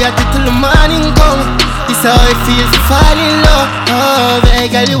what we have to till the morning come. This how it feels to fall in love. Oh, hey,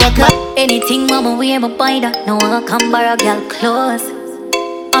 girl, you a crisis. Anything mama wear my buy that. No one come borrow girl clothes.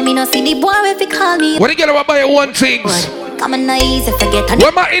 I mean, I see the boy if he call me. When you get about buy one things. Come on, easy forget.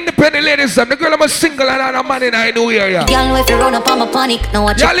 Where my independent ladies, the girl I'm a single and I'm a man in I know area. Girl, if you run up on my panic, no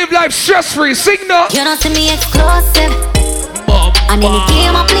watch. Y'all live life stress free, sing now. You don't see me exclusive. And any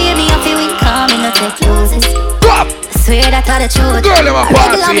game I play me, I feel we come in the take loses. Drop. I swear that I the truth. Girl, I'm a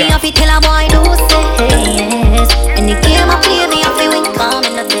party. Me, I feel tell a boy do say yes. Any game I play me, I feel we come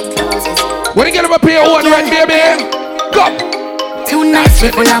in the take loses. When you get up here, one right, baby. Come. Too nice,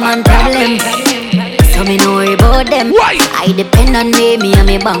 people, I'm on problem. So me no worry about them. Why? I depend on me and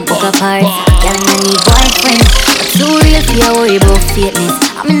me bank book apart. Girl, me need boyfriend. But too real for you worry about fakeness.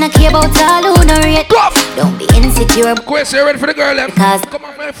 I'm not care about all who no rate. Don't be insecure. Quacey, you ready for the girl? Cause come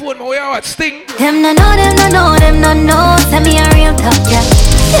on my phone, we are what sting. Them no know, them no know, them no know. Tell me a real tough girl.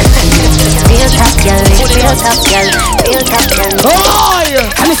 Real tough girl, real tough girl, real tough girl. Oh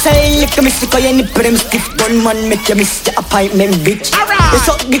yeah. I'm saying lick me sick of any prim stiff gun man make you miss the appointment bitch. You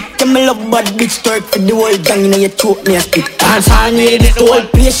suck dick and me love bad bitch twerk for the whole gang inna your throat me a spit. Dance on it, the whole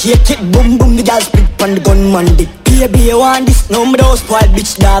place shake it boom boom the girl spit on the gunman dick. Baby you want this? No me don't spoil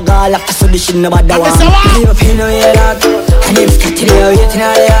bitch dog all like so this shit nobody want. Leave up in your dog and if cat today waiting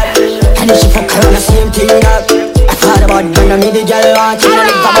on the yard and if she fuck her on the same thing dog. I thought about gun and me the girl want you know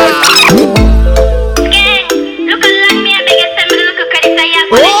live about. Look like me, I beg you, tell me to look at credit I have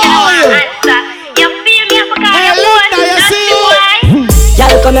for the answer. You feel me, I forgot your phone, that's why.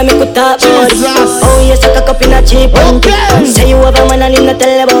 Y'all come and make a talk about it. Oh, you suck a cup in a cheap one. Say you have a man and you not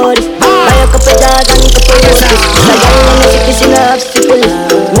tell about it. Buy a couple dogs and a couple whiskey. So y'all wanna see this in a obstacle.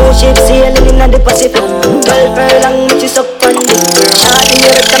 No ship sailing in the Pacific. 12 furlong, which is up on this. Not in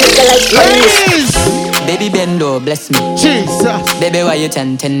Europe to make a life on this. Baby Bendo, bless me. Jesus. Baby, why you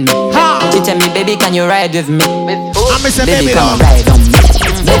tempting me? She tell me, baby, can you ride with me? Baby, come ride on me.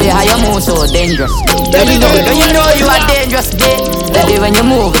 Baby, how you move so dangerous? Baby, don't you know you are dangerous, babe? Baby, when you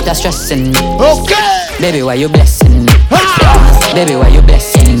move, it's stressing me. Okay. Baby, why you blessing me? Baby, why you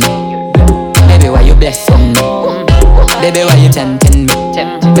blessing me? Baby, why you blessing me? Baby, why you tempting me?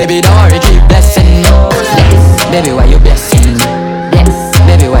 Baby, don't worry, keep blessing me. Baby, why you blessing me?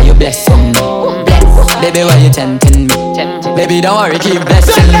 Baby, why you blessing me? Baby, why you tempting me? Baby, don't worry, keep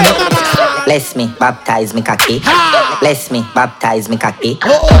blessing me. Bless me, baptize me cocky. Bless me, baptize me cocky.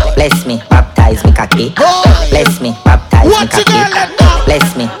 Bless me, baptize me cocky. Bless me, baptize me cocky.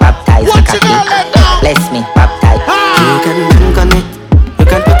 Bless me, baptize me cocky. Bless me, baptize. You can bank on it. You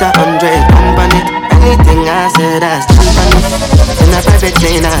can put 100 pump on it. Anything I said, I stand on it. In a private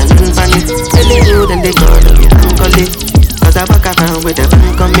plane, I land on it. Any you then they call me uncle it. Cause I walk around with a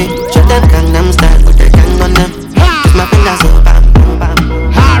bank on me. Show them Gangnam Style with the gang on them. With my fingers up, bam, bam, bam.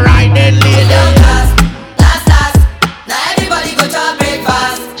 Alright then, lady. Last. Now everybody go to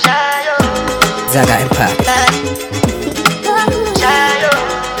breakfast. Zaga Impact.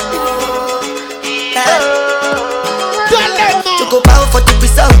 You go bow for the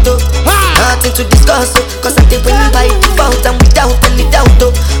result, nothing to discuss, cause I did win by default and without any doubt,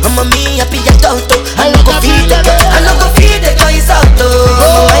 I'm a me happy adult, I no go feed the girl, I no go feed the guys out, my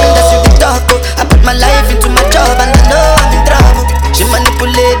mind that's with the talk, I put my life into my job and I know I'm in trouble, she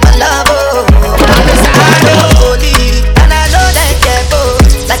manipulate my love, I know holy, and I know that careful,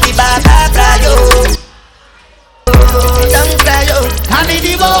 like the Baba Frayo, don't cry, I need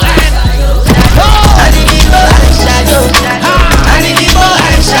the more, I need the more, I need the more,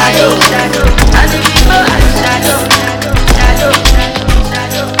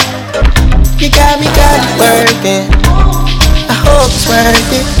 you got me working. I hope it's worth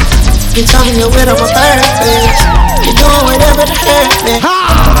it. You tell me you're with on my purpose. You're doing whatever to hurt me.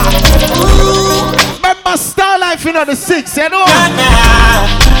 Remember Star Life in the 6, you know? I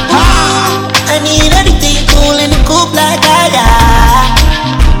need anything cool in the coupe like that.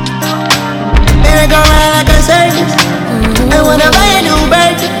 Merry go round like a circus. I wanna buy a new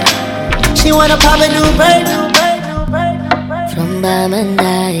you wanna pop a new bird. From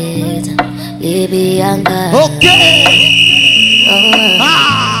Bamandait, Libyanka. Okay.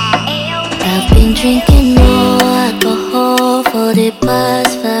 I've been drinking more alcohol for the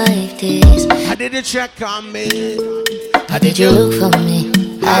past 5 days. How did you check on me? How did you look for me?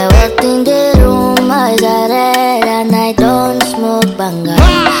 I walked in the room, eyes are red, and I don't smoke banga.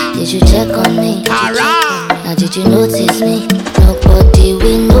 Did you check on me? Now did you notice me? Nobody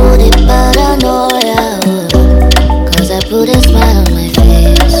will know the paranoia. Cause I put a smile on my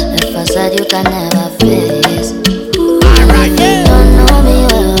face, a facade you can never face. Alright, you don't know me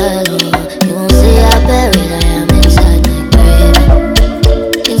well, you won't see how buried I am inside my grave.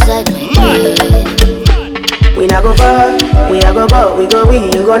 Inside my grave. We not go far, we a go go, we go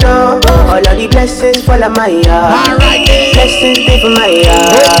win, you go know. All of the blessings fall on my yard. Blessings stay for my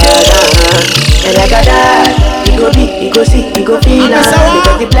yard. And like a dad, we go big, we go see, we go feel it.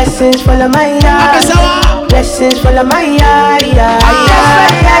 Because the blessings fall on my yard. Blessings fall on my yard. I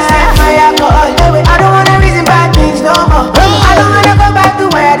don't wanna reason bad things no more. I don't wanna go back to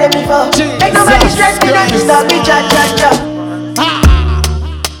where I did before. Make nobody stress me, don't stop me, cha.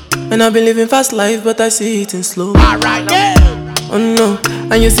 And I've been living fast life, but I see it in slow. Alright, yeah. Oh no,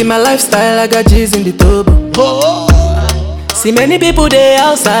 and you see my lifestyle, I got G's in the turbo. See many people there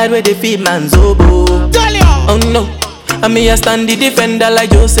outside where they feed man's oboe. Oh no, and me I stand the defender like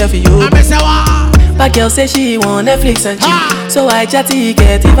Joseph Yo. But girl say she want Netflix and chill, so I chatty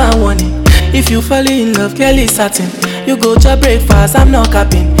get even warning. If you fall in love, girl is satin. You go to breakfast, I'm not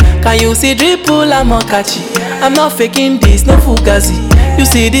capping. Can you see dripple, I'm not catchy. I'm not faking this, no fugazi. You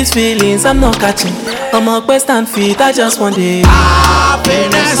see these feelings, I'm not catching. I'm a quest and feet, I just want it.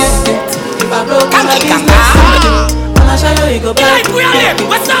 Happiness. If I broke my business, I'ma show you go back.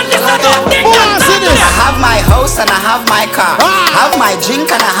 What's on this? I have my house and I have my car. Have my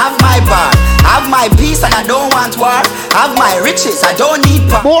drink and I have my bar. Have my peace and I don't want war. Have my riches, I don't need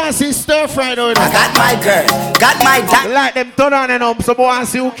power. Boy, see stir fry though. I got my girl, got my dance. Like them turn on and up, so boy,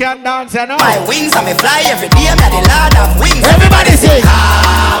 see who can dance and my wings and me fly every day. I'm the lord of wings. Everybody say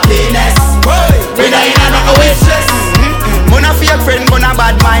happiness. We don't need no wishes. Muna for your friend, muna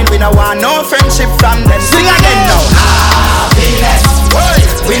bad mind. We don't want no friendship from them. Sing again now. Happiness.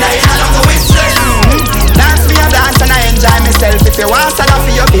 We don't need no wishes. Dance me a dance and I enjoy myself. If you want to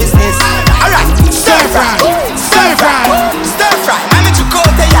for your business. Alright, stir fry, stir fry, stir fry. Mami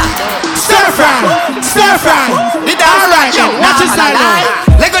chukote ya. Stir fry, stir fry. The dance. Alright, watch this side now.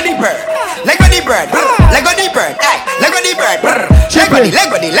 Lego the bird, Lego the bird, Lego the bird, Lego the bird. Lego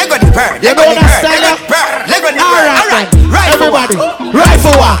the bird. You know that style? Lego the bird. Alright, right everybody, right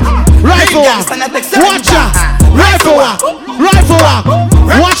for walk, right for walk. Watch ya, right for walk, right for walk.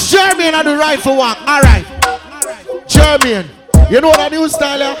 Watch Jermaine and do right for walk. Alright, Jermaine. You know that new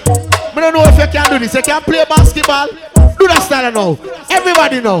style, yeah? I don't know if you can do this. You can play basketball. Do that style now.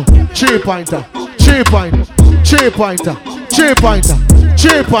 Everybody know. 3-pointer, 3-pointer, 3-pointer, 3-pointer,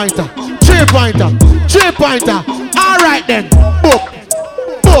 3-pointer, 3-pointer, 3-pointer. All right then. Book,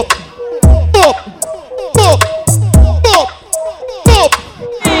 book, book, book, book, book.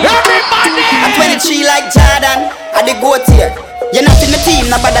 Everybody. I'm 23 like Jordan. I the goat here. You're not in the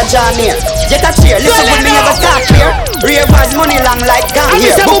team, not bad at John here. Get a cheer, listen with me, never start clear. Ravers money long like gone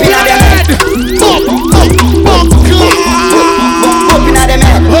here. Boop in a them head. Boop, boop, boop, boop in a them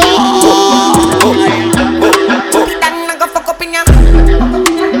head.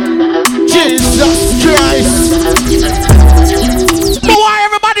 Jesus Christ. So why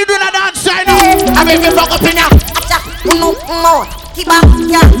everybody do that dance right now? I mean, we fuck up in ya. Keep up,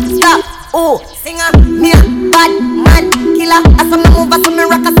 yeah, stop. Oh, singer, me a bad man killer. I saw me move, I saw me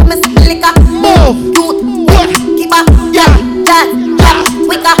rock, I saw me liquor. Move, youth, keep up, yeah, dance,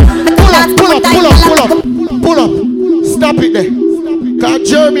 wicker. Pull up. Stop it there. Cause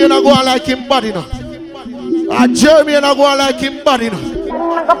Jeremy and I go on like him body now. Jeremy and I go on like him body now.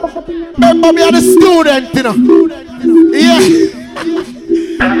 Remember me are the student, you know. Yeah.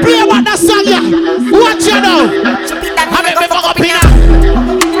 Play what that song, yeah. Watch you now. I make me fuck up here.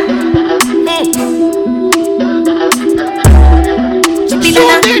 Shoot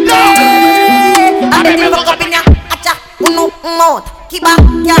it down. I make me fuck up in ya. Acha, uno, mouth, keep up,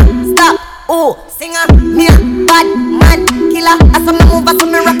 yeah, stop. Oh, singer, me a bad man killer. I saw me move, I saw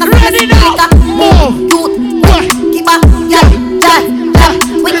me rock, I saw me liquor. Move, youth, keep up, yeah, dance,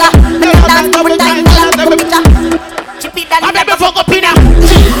 wicker. Make me dance, every time, Chippy, I make me fuck up in ya.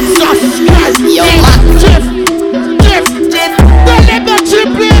 Jesus Christ. Yo, Chief. Don't let the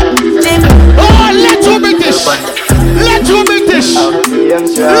Chippy. Oh, let you British. Let you British.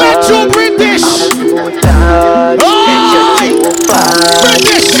 Let you British. Oh,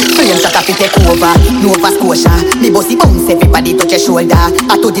 British. motion. Me bossy bounce, everybody touch your shoulder.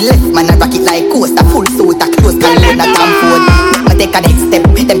 I to the left, man, I rock it like coaster. Full suit, a close cologne, a tamphone. I take a next step,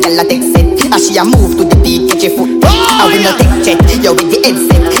 them tell a take set. As she a move to the beat, catch your foot. I will not take check, yo with the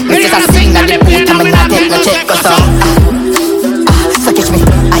headset. Me just a sing at the boot, I'm not take no check. Cause so catch me,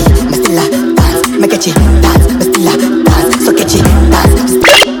 me still a dance. Me catch it, dance, me still a dance. So catch it, dance.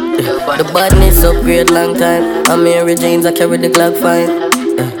 The badness upgrade long time. I'm Mary James, I carry the Glock fine.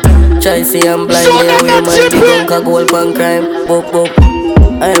 Try see I'm blind, me away my big gun, gold pan crime. Book.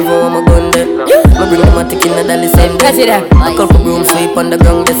 I have my gun there. I bring them a tick in the dolly same day. I call for broom sweep on the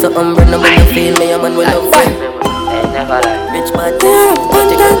ground, there's a umbrella, I'm gonna feel me, a man with love fine. Rich man, take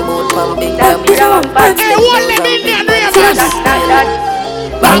a boat from big damn. Hey, what let me in there,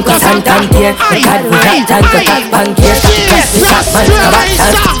 Banco Santander, the card with that tank, the cat bank here, the cat man, the back.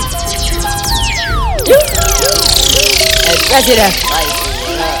 President.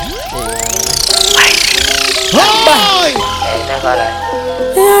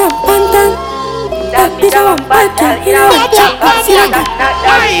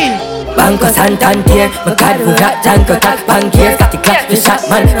 Banco Santander, my card with that tank, cat bank here, got the class, the shot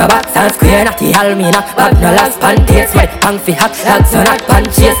man, the back stand square, not the Almina, bag no last panties, my punk fi hot, lads on hot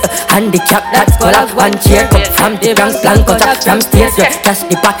punches, handicap, that's call out one chair, come from the Bronx, Blanco, top from stairs, cash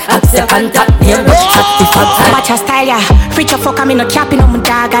the back, ask the contact name, shot the fuck. Watch your style, yeah, preach a fuck, I'm in a capping on my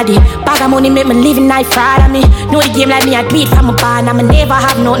dog, addy, bag of money make me living life fraud of me, know the game like me, I do it from a barn, I'ma never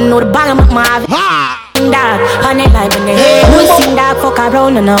have nothing, know the bag of my have. Dog, honey like when they hear we sing that fuck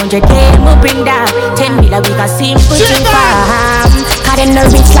around 100K, we bring that 10 million, we got simple thing for cause them no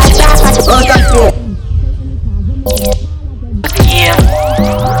rich like that. Yeah.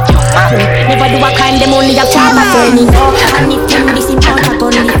 Never do a crime, them only have time at turning up. And if them this in front of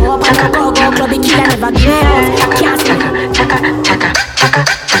gun before, and a go club, the killer never get off. Can't see. Chaka.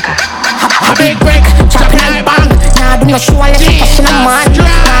 A big break, chopping and bang. Nah, do not show unless you touching a man.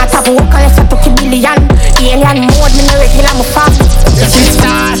 Nah, tap a walk unless you took a billion. Alien mode, me no regular, I'm a fast.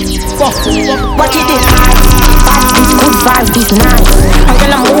 What you did? Bad this good vibe, this nice. I'm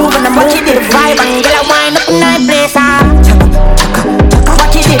gonna move and I'm watching the vibe. I'm gonna wind up a night place. Chaka.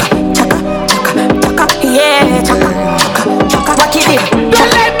 What you did? Chaka. Yeah, chaka. What you did?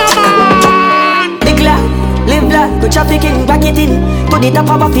 Big lad, live lad, go trafficking, back it in. To the top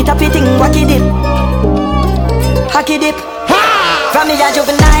of a fit, up it in, what you did? Hack it dip. From me a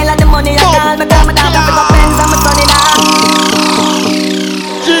juvenile and the money I call me call me down to pick up pens and my son in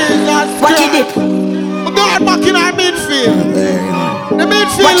Jesus, what you did? We got back in our midfield. The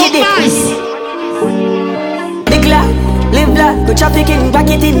midfield look nice. Big lad, live lad, go trafficking, back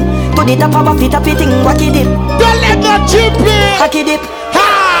it in. To the top of a fit, up it in, what you did? Don't let no Chippy. Hack it dip.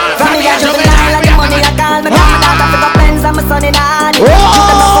 From me a juvenile and the money I call me down to pick up pens and my son in you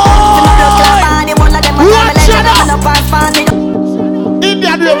can know for my blood clot body. One of them a call me legend and no pass for me.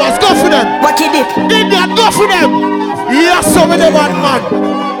 Indian ravers, go for them. What you dip? Indian, go for them. Yes, some of them bad man.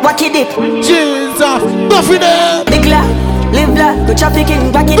 What you dip? Jesus, go for them. Big lad, live lad, go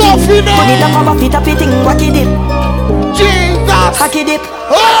trafficking, back it in. Go for them. Put it up on my feet, up it in. What you dip? Jesus. Hack it dip.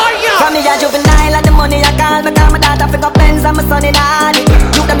 Oh yeah. From me a juvenile and the money I call me daughter pick up pens and my son in honey.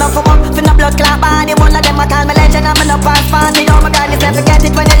 You them not for up, for no blood clot body. One of them I call me legend and me no pass funny. Oh my God, you never forget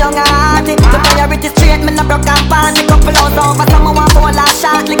it when you're young and hearty. The priority straight, me no broke and panty. Couple hours over, someone want for a last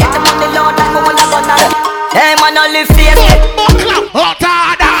shot. Get the money load like me wanna go down. Hey man, only face it.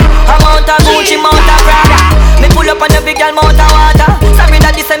 Amount of Gucci, mount of Prada. Me pull up on the big girl, mount of water. Sorry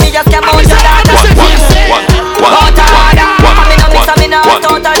that this me just came out of data. Mount of water. Me no mix, me no out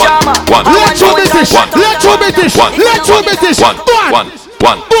of drama. Let's show this. Let's show this. Let's show this. One.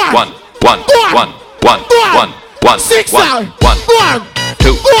 6 out. 1,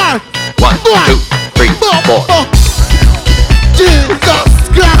 2, 3, 4. Jesus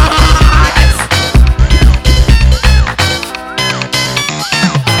Christ.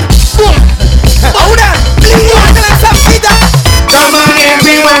 Come on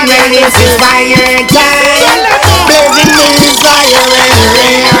everyone, when this is fire time. Baby, this is fire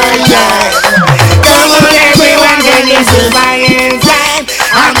time. Come on everyone, when this is fire time.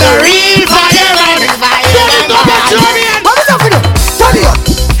 I'm the real fire and fire. What is up with you? Turn it up.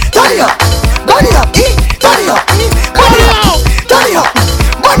 Turn it up. Burn it up. Turn it up. Burn it up. Turn it up.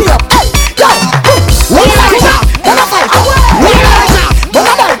 Burn it up. Hey, yo. One fight up. One fight up. One fight up. One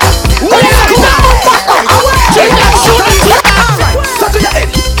fight up. One fight up. Touch your head.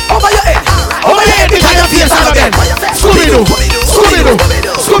 Over your head. Over your head. Behind your face again. Scooby-Doo. Scooby-Doo.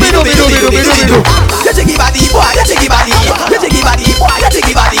 Scooby-Doo. You jiggy body, boy. You jiggy body. You jiggy body, boy. You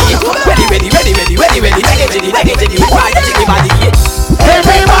jiggy body. Ready.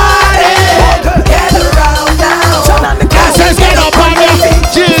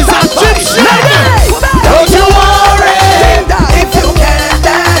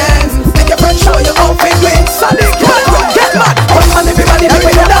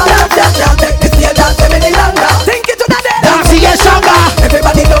 Everybody make me dance. Can't take this here dance any longer. Think it to the day. Dance here stronger.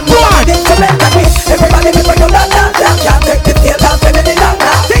 Everybody don't know what it to make me. Everybody make me dance. Can't take this here dance any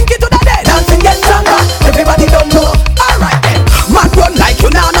longer. Think it to the day. Dancing get stronger. Everybody don't know. Alright then. Man run like you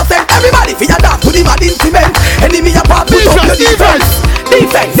now nothing. Everybody feel your dance to the mad instrument. Enemy apart, put up your defense.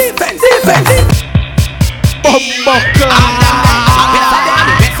 Defense.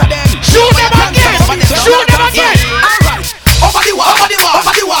 Shoot them again. Alright. Over the wall.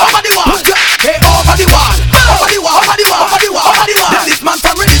 Hey, over the wall. This man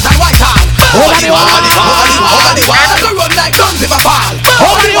from Reddish and Whitehall. Over the wall. I go run like guns if I fall.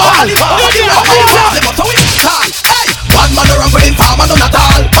 Over the wall. So we call. Hey, one man around with him, farmer none at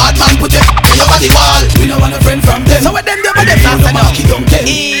all. Bad man put them over the wall. We don't want a friend from them. So when them do them last and knock, don't tell.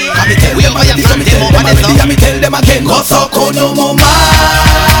 Come tell we over this, come tell them already, and me tell them again. Go so cold no more man.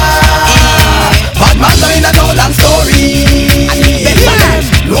 Bad man no in a Dolan story.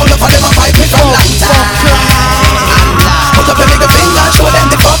 Roll up for them and fight me from long time. Put up your middle finger, show them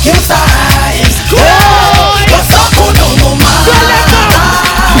the fucking size. Go so cold no more man.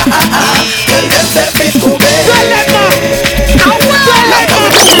 Tell them that me to be.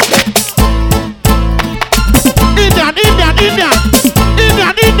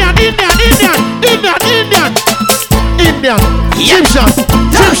 Indian, Egyptian,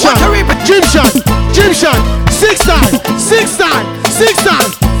 six time,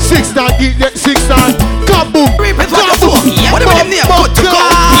 kaboom, what do we name? Good to go.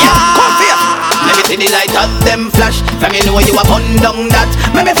 Come here. Let me see the light of them flash. Let me know you a bun down that.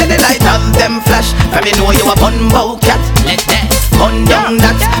 Let me see the light of them flash. Let me know you a bun bow cat. Let that bun down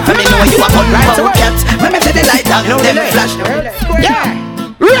that. Let me know you a bun bow cat. Let me see the light of them flash. Yeah.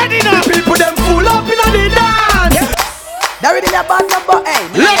 Ready now. People them full up in the dance. They're ready to band number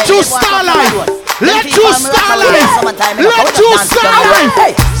 8. Let you starlight. Get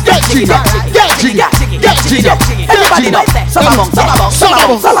jiggy. Everybody know. Some among. Over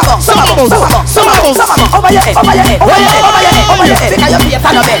your head. Pick up your feet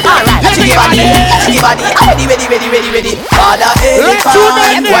on the bed. Alright. Chicky body. Ready. Father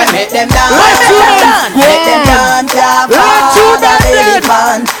elephant. Why make them dance? Make them dance. Father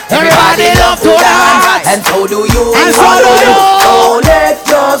elephant. Everybody love to dance. And so do you. So let's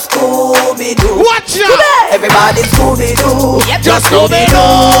just Scooby-Doo. Watch out. Everybody Scooby-Doo. Just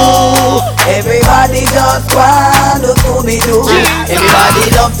Scooby-Doo. Everybody just want to Scooby-Doo. Everybody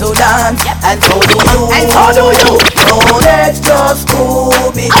love to dance. And so do you. So let's just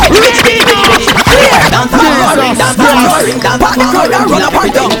Scooby-Doo. Dance and roaring. Run up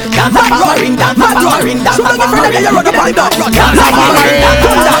and down. Dance and roaring. Shoot your friend and you run up and down. Dance and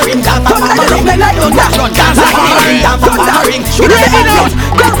roaring. Shoot the head.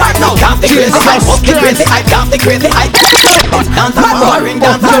 Go right now. Dance the crazy hype. Up the crazy hype. Dance the crazy hype. Dance and roaring.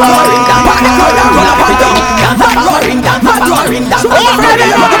 Run up and down. Dance and roaring. Shoot your friend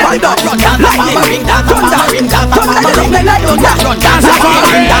and you run up and down. Dance and roaring.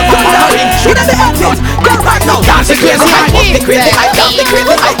 Shoot the head. Go right now. Dance the crazy hype. Up the crazy hype. Dance the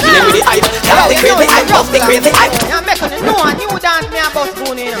crazy hype. Play with the hype. Dance the crazy hype. Up the crazy hype. I'm making a new dance me about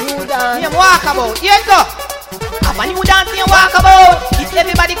spoon in. Me walk about. Yes go. Have a new dance me walk about. If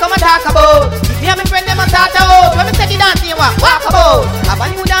everybody come and talk about. Me and my friend them and start out. When me say the dance me walk about. Have a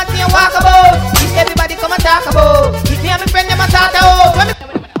new dance me walk about. If everybody come and talk about. If me and my friend them and start out. When me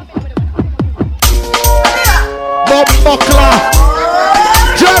Bob Buckler,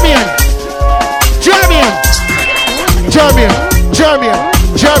 Jeremy,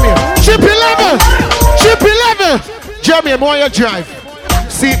 Chippy level, Jeremy, more your drive,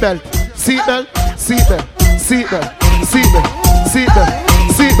 seatbelt,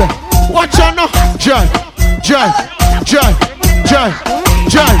 watch out now, drive,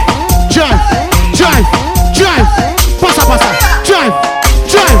 passa, drive,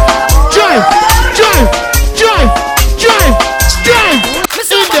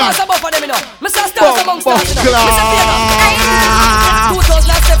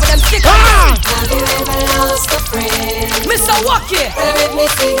 Mr. Wacky.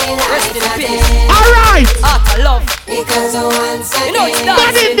 Alright. Love. Because once again, you know it's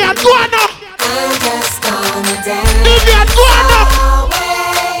dance. In there, go on now. I'm just gonna dance. In there, go on now.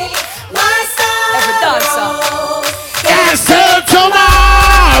 Every dancer. Yes, till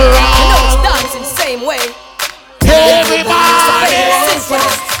tomorrow. You know it's dancing same way. Everybody.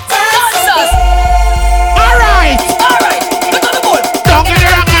 Dancers. Alright. Look at the ball. Don't get the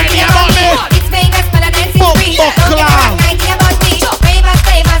wrong idea about me. It's Vegas, but I'm dancing free. Don't get the wrong idea about me.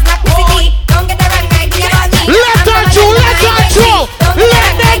 Favors, not the city. Don't get the wrong idea about me. Let them through.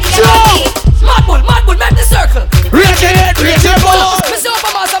 Mad bull, make the circle. Raise your head, raise your ball.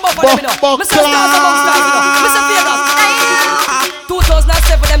 Mr.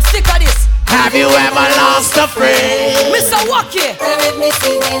 2007, them sick of this. Have you ever lost a friend? Mr. Wacky. Rest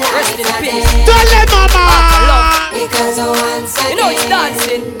in peace. Tell them, mama. Because once again, you know it's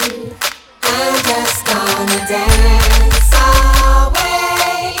dancing. I'm just gonna dance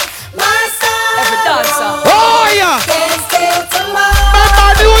away my sorrow. Every dancer. Oh yeah. Can't stay tomorrow.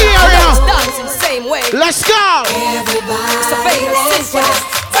 Remember New Year, yeah. Dancing same way. Let's go. It's a famous simple.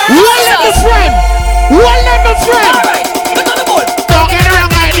 One let me friend. One let me friend. All right. Look on the board. Don't get the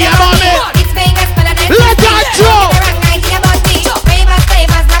wrong idea about me. Let that drop.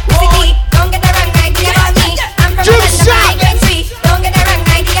 Just shot.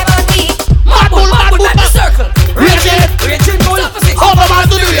 Raging bull. Over man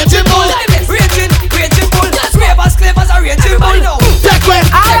to the raging bull. Raging bull. Scrapers, clavers are raging bull. Take way.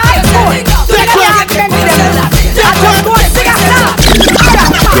 Take way.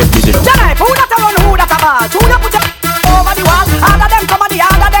 Tonight, who that a run, who that a ball? Who that put your over the wall? All of them come on the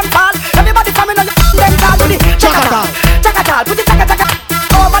all of them fall. Everybody coming on the them call to the chakatal. Chakatal, put the chakatal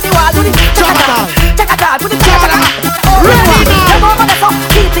over the wall. Do the chakatal. Chakatal, put the chakatal over the wall. Them over there so,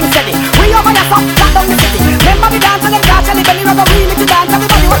 keeping steady. We over there so, shut down the city. Remember the dance and them catch and the belly rubber wheel if you dance.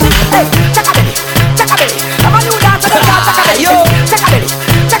 Everybody watching. Hey, chakabelly, chakabelly. I'm a new dance and them catch chakabelly. Chakabelly,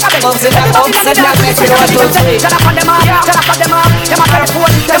 chakabelly. Everybody dance and them catch. Shut up on them up, shut up on them up. Them a try to fool,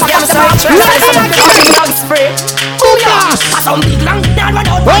 them a try to spray. Some big long down run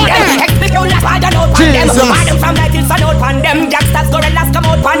out on them. Expect you like wide out on them. Why them from like it's out on them. Gangsters, gorillas come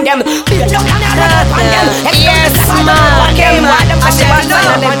out on them. Be look down and run out on them. Yes, man. Came on. I said bad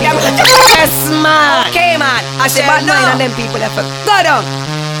mind on them. Yes, man. Came on. I said bad mind on them people. Go down.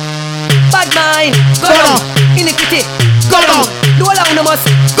 Bad mind. Go down. Iniquity. Go down. Do all on the must.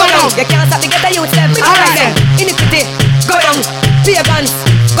 Go down. You can't stop to get the youth them. Alright then. Iniquity. Go down. Pagans.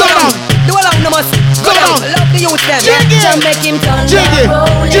 Go down. Do all on the must. Go down. Love the youth them. Jiggy. Make him turn. Jiggy.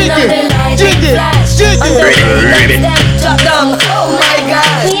 Jiggy. Jiggy. Jiggy. Drop down. Oh my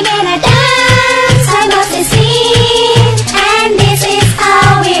God. We made a dance, I must be seen, and this is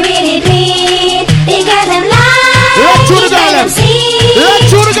how we really bleed. Because them lies, Let's do the gallop.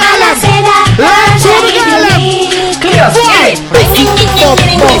 Let's do the gallop. Let's do the gallop. Clear. Fight.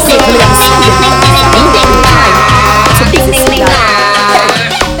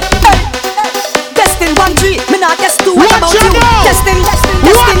 Testing 1, 3, me not guess 2. What What about you you? know? Testing,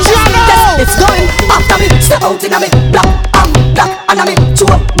 What you know? it's going after me. Step out in a me, black, black, and a me, chew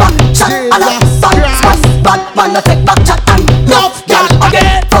up, back, shot, and a bad man, no take back chat, and love, girl,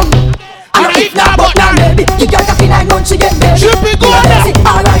 again, from. And a if not, but now, baby, you got a feel like none, she get baby. Chippy, go now.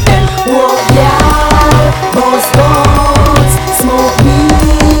 Alright then. Whoa, yeah, boss, boss, smoke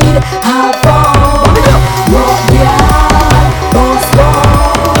weed, have fun. Whoa, yeah, boss,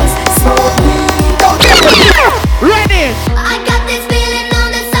 boss, smoke weed. Ready. I got this feeling on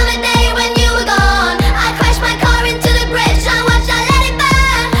the summer day when you were gone. I crashed my car into the bridge, I watched, I let it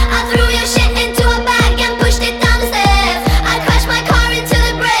burn. I threw your shit into a bag and pushed it down the stairs. I crashed my car into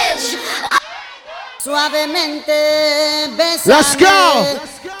the bridge. Suavemente, bésame. Let's go.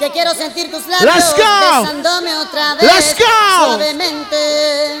 Que quiero sentir tus labios. Let's go. Besándome otra vez. Let's go.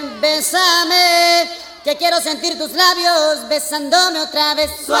 Suavemente, bésame. Que quiero sentir tus labios. Besándome otra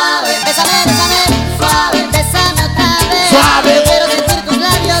vez. Suave, bésame, bésame. Suave, bésame otra vez. Suave. Que quiero sentir tus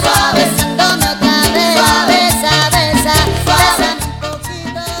labios. Suave, besándome otra vez. Suave, besa, besa. Bésame un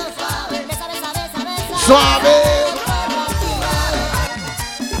poquito. Suave, besa, besa, besa, besa. Suave.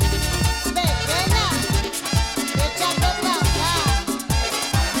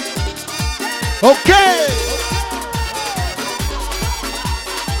 Okay.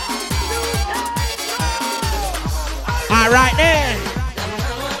 All right then.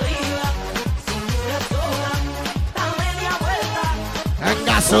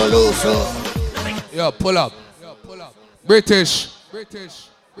 Yo, pull up. British.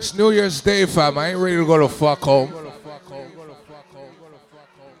 It's New Year's Day, fam. I ain't ready to go to fuck home.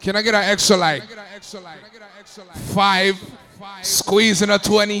 Can I get an extra like 5? Squeeze in a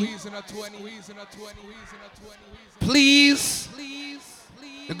 20. Please.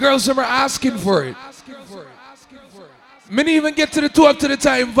 The girls are asking for it. Many even get to the 2 up to the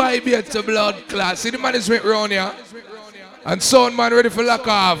time vibe yet to blood class. See the management round here. And sound man ready for lock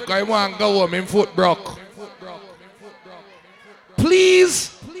off. Cause I want to go home in foot broke.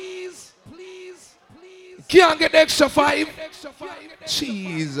 Please. Can't get the extra 5.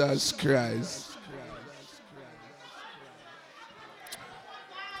 Jesus Christ.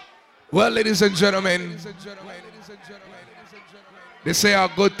 Well, ladies and gentlemen, they say our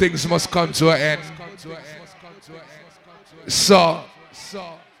good things must come to an end. So,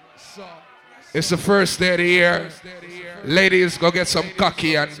 It's the first day of the year. Ladies, go get some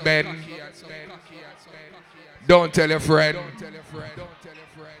cocky and bend. Don't tell your friend.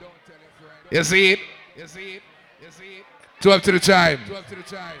 You see it? 12 to the time.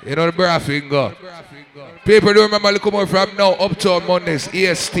 You know the braffing go. People do remember look more from now. Uptown Mondays,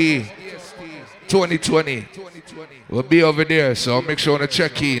 EST 2020. We'll be over there, so make sure to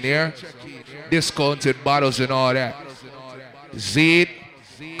check in here. Discounted bottles and all that. See it?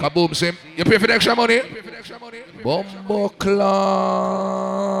 Kaboom, sim. You pay for the extra money? Bumbo clan.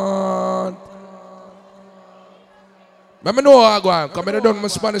 Let me know how I go on. Come in, done my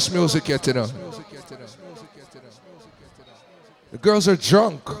Spanish music yet, you know. The girls are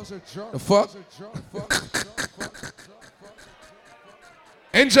drunk. The fuck?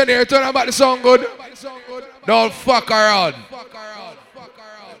 Engineer, tell them about the song good. Don't fuck around.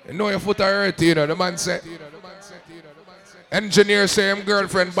 You know your foot are hurting, you know, the man said. Engineer say him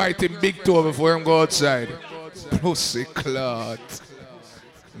girlfriend bite him big toe before him go outside. Pussy clot.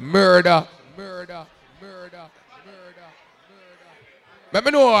 Murder. Let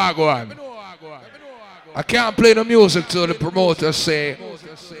me know how I go on. I can't play the music till the promoter say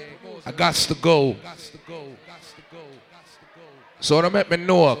I got to go. So don't make me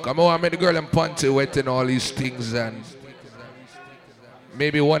know. Come on, I made the girl and panty wet and all these things, and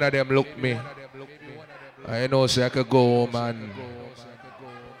maybe one of them look me. I know, so I could go home and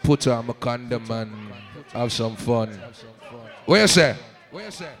put on my condom and have some fun. What you say?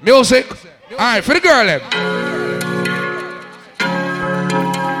 Music? Alright, for the girl then.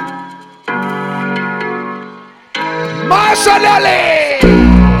 Marshall.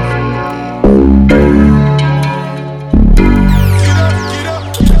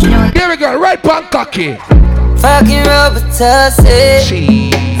 Here we go, right pan cocky. Fucking rubber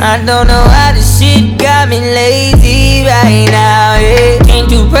tussie. I don't know how this shit got me lazy right now, yeah. Can't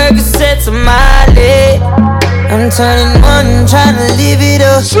do Percocets on my leg. I'm turning one, trying to live it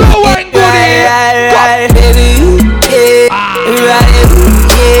up. Slow and good, right, baby, yeah. Right,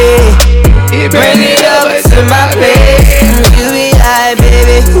 yeah. Bring it up to my bed. You be high,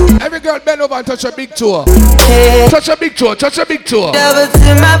 baby. Every girl bend over and touch a big toe. Yeah. Touch a big toe, touch a big toe. Double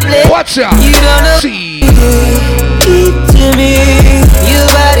to my plate. Watch out. You don't know. See. Keep to me. Your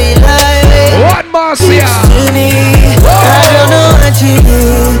body like One more, see ya. To me. I don't know what you do.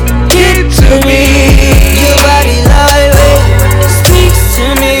 Keep to me. Your body like speaks to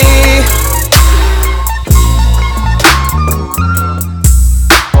me.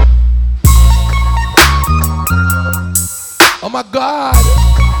 Oh my God.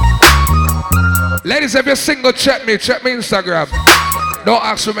 Ladies, if you're single, check me Instagram. Don't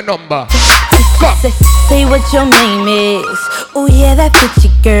ask for my number. Come. Say what your name is. Oh yeah, that pretty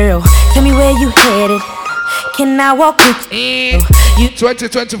girl. Tell me where you headed. Can I walk with you?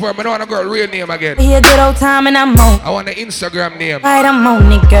 2024, I don't want a girl real name again. Be a good old time and I'm on. I want an Instagram name. Right, I'm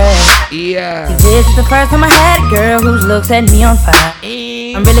on it, girl. Yeah. This is the first time I had a girl who looks at me on fire.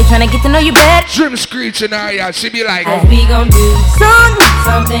 I'm really trying to get to know you better. Dream screeching her, yeah. She be like, as we gon' do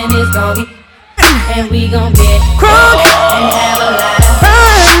something is gon' get, and we gon' get crunk and have a lot of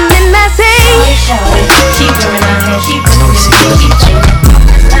fun. And I say, she burning her head, she burning it, she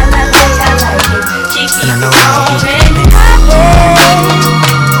I like it, she keep it on,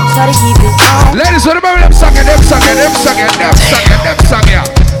 try to keep it on. ladies, what about them song, yeah.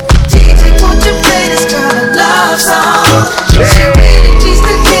 DJ, won't you play this kind of love song? She's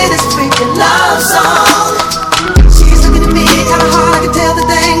the kid that's drinking love song. She's looking at me kinda hard, I can tell the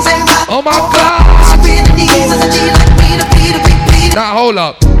things ain't right. Oh my God. She really needs a G like me to be the big. Now hold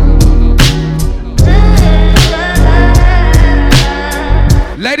up.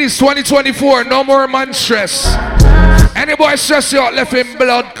 Ladies, 2024, no more man stress. Any boy stress you out, left him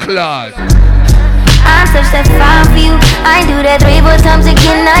blood clot. I testify for you. I do that 3-4 times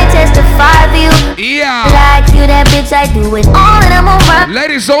again. I testify for you. Yeah. Like you, that bitch, I do it all and I'm over.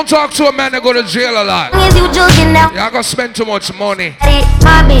 Ladies, don't talk to a man that go to jail a lot. Is you joking now? Y'all gonna spend too much money.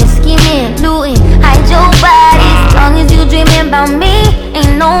 My bitch scheming, looting, hide your body. As long as you dreaming about me,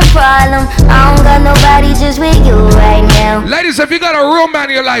 ain't no problem. I don't got nobody just with you right now. Ladies, if you got a real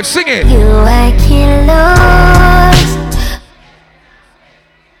man in your life, sing it. You, I can't lose.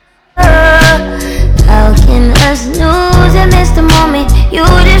 How can us lose and miss the moment? You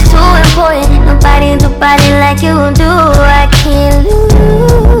just too important. Nobody do body like you do. I can't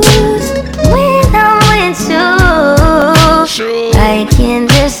lose when I'm with you. True. I can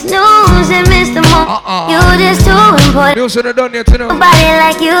just lose and miss the moment. You just too important. You should have done it, you know. Nobody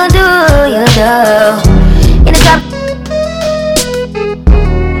like you do, you do. In the top.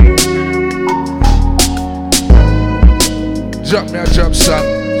 Drop me a drop song.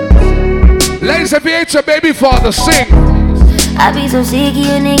 Ladies, if you hate your baby father, sing. I be so sick of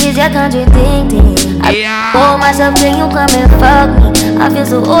you niggas, you're contradicting. I hold myself till you come and fuck me. I feel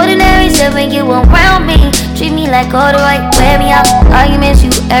so ordinary, so when you around me. Treat me like corduroy, wear me out. Arguments, you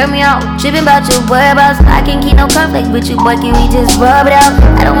air me out. Tripping about your whereabouts. I can't keep no conflict with you, boy, can we just rub it out?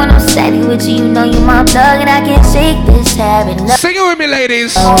 I don't want no steady with you, you know you my plug. And I can't shake this habit. Sing it with me,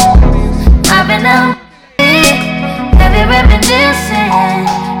 ladies. I've been up, heavy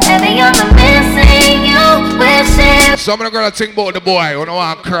reminiscing. Heavy on the missing, you wishing. Some of the girls think about the boy, I don't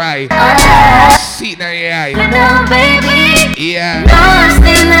want to cry. See now, yeah. No, baby. Yeah. Lost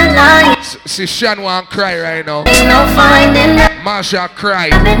in the night. See, Sean want to cry right now. Ain't no finding that. Marsha cry.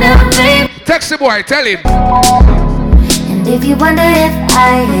 I've been up, baby. Text the boy, tell him. And if you wonder if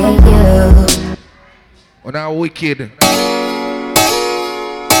I hate you. Oh, now wicked.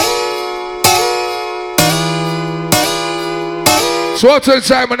 So what's the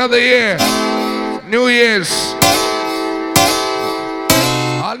time? Another year. New Year's.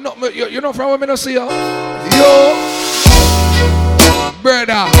 You're not from women, I see you. Yo.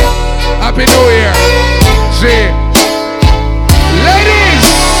 Brother. Happy New Year. See. Ladies.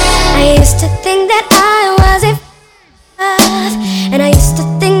 I used to think that I wasn't and I used to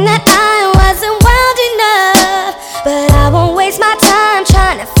think that I wasn't wild enough. But I won't waste my time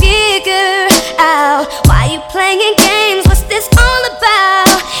trying to figure out why you playing games. What's this all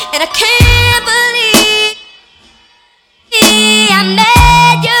about? And I can't believe I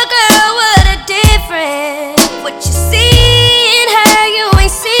met your girl. What a difference. What you see in her, you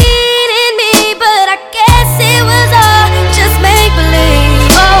ain't seen in me. But I guess it was all just make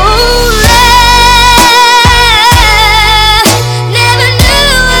believe. Oh, love, never knew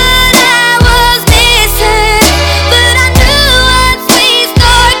what I was missing. But I knew once we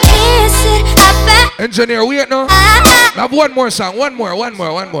start kissing, I found. Engineer, wait now. I have one more song. One more. One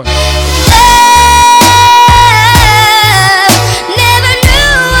more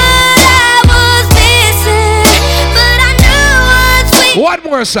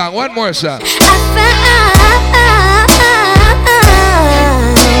song.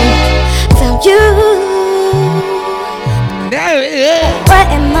 Found you. What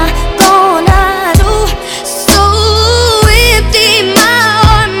am I gonna do? So empty, my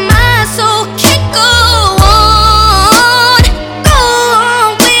heart, my soul can't go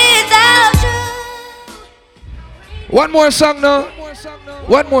on without you. One more song now.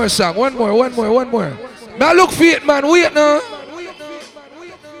 One more song. One more. Now look for it, man. Wait now.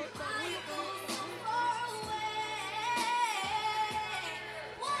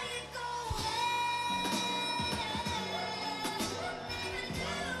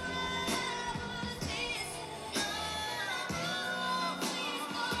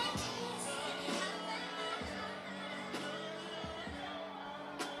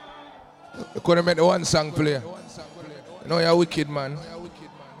 You couldn't make the one song play. You know you're wicked, man.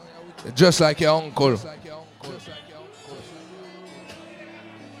 You're just like your uncle.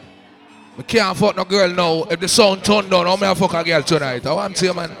 I can't fuck no girl now. If the sound turned down, how may I fuck a girl tonight? I want to see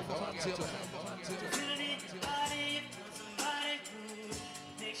you, man.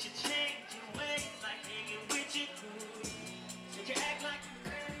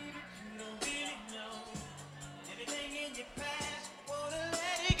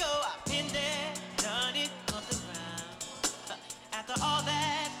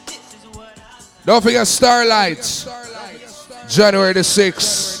 Don't forget Starlights, January the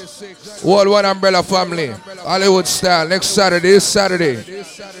 6th, World One Umbrella Family, Hollywood Style, next Saturday, this Saturday.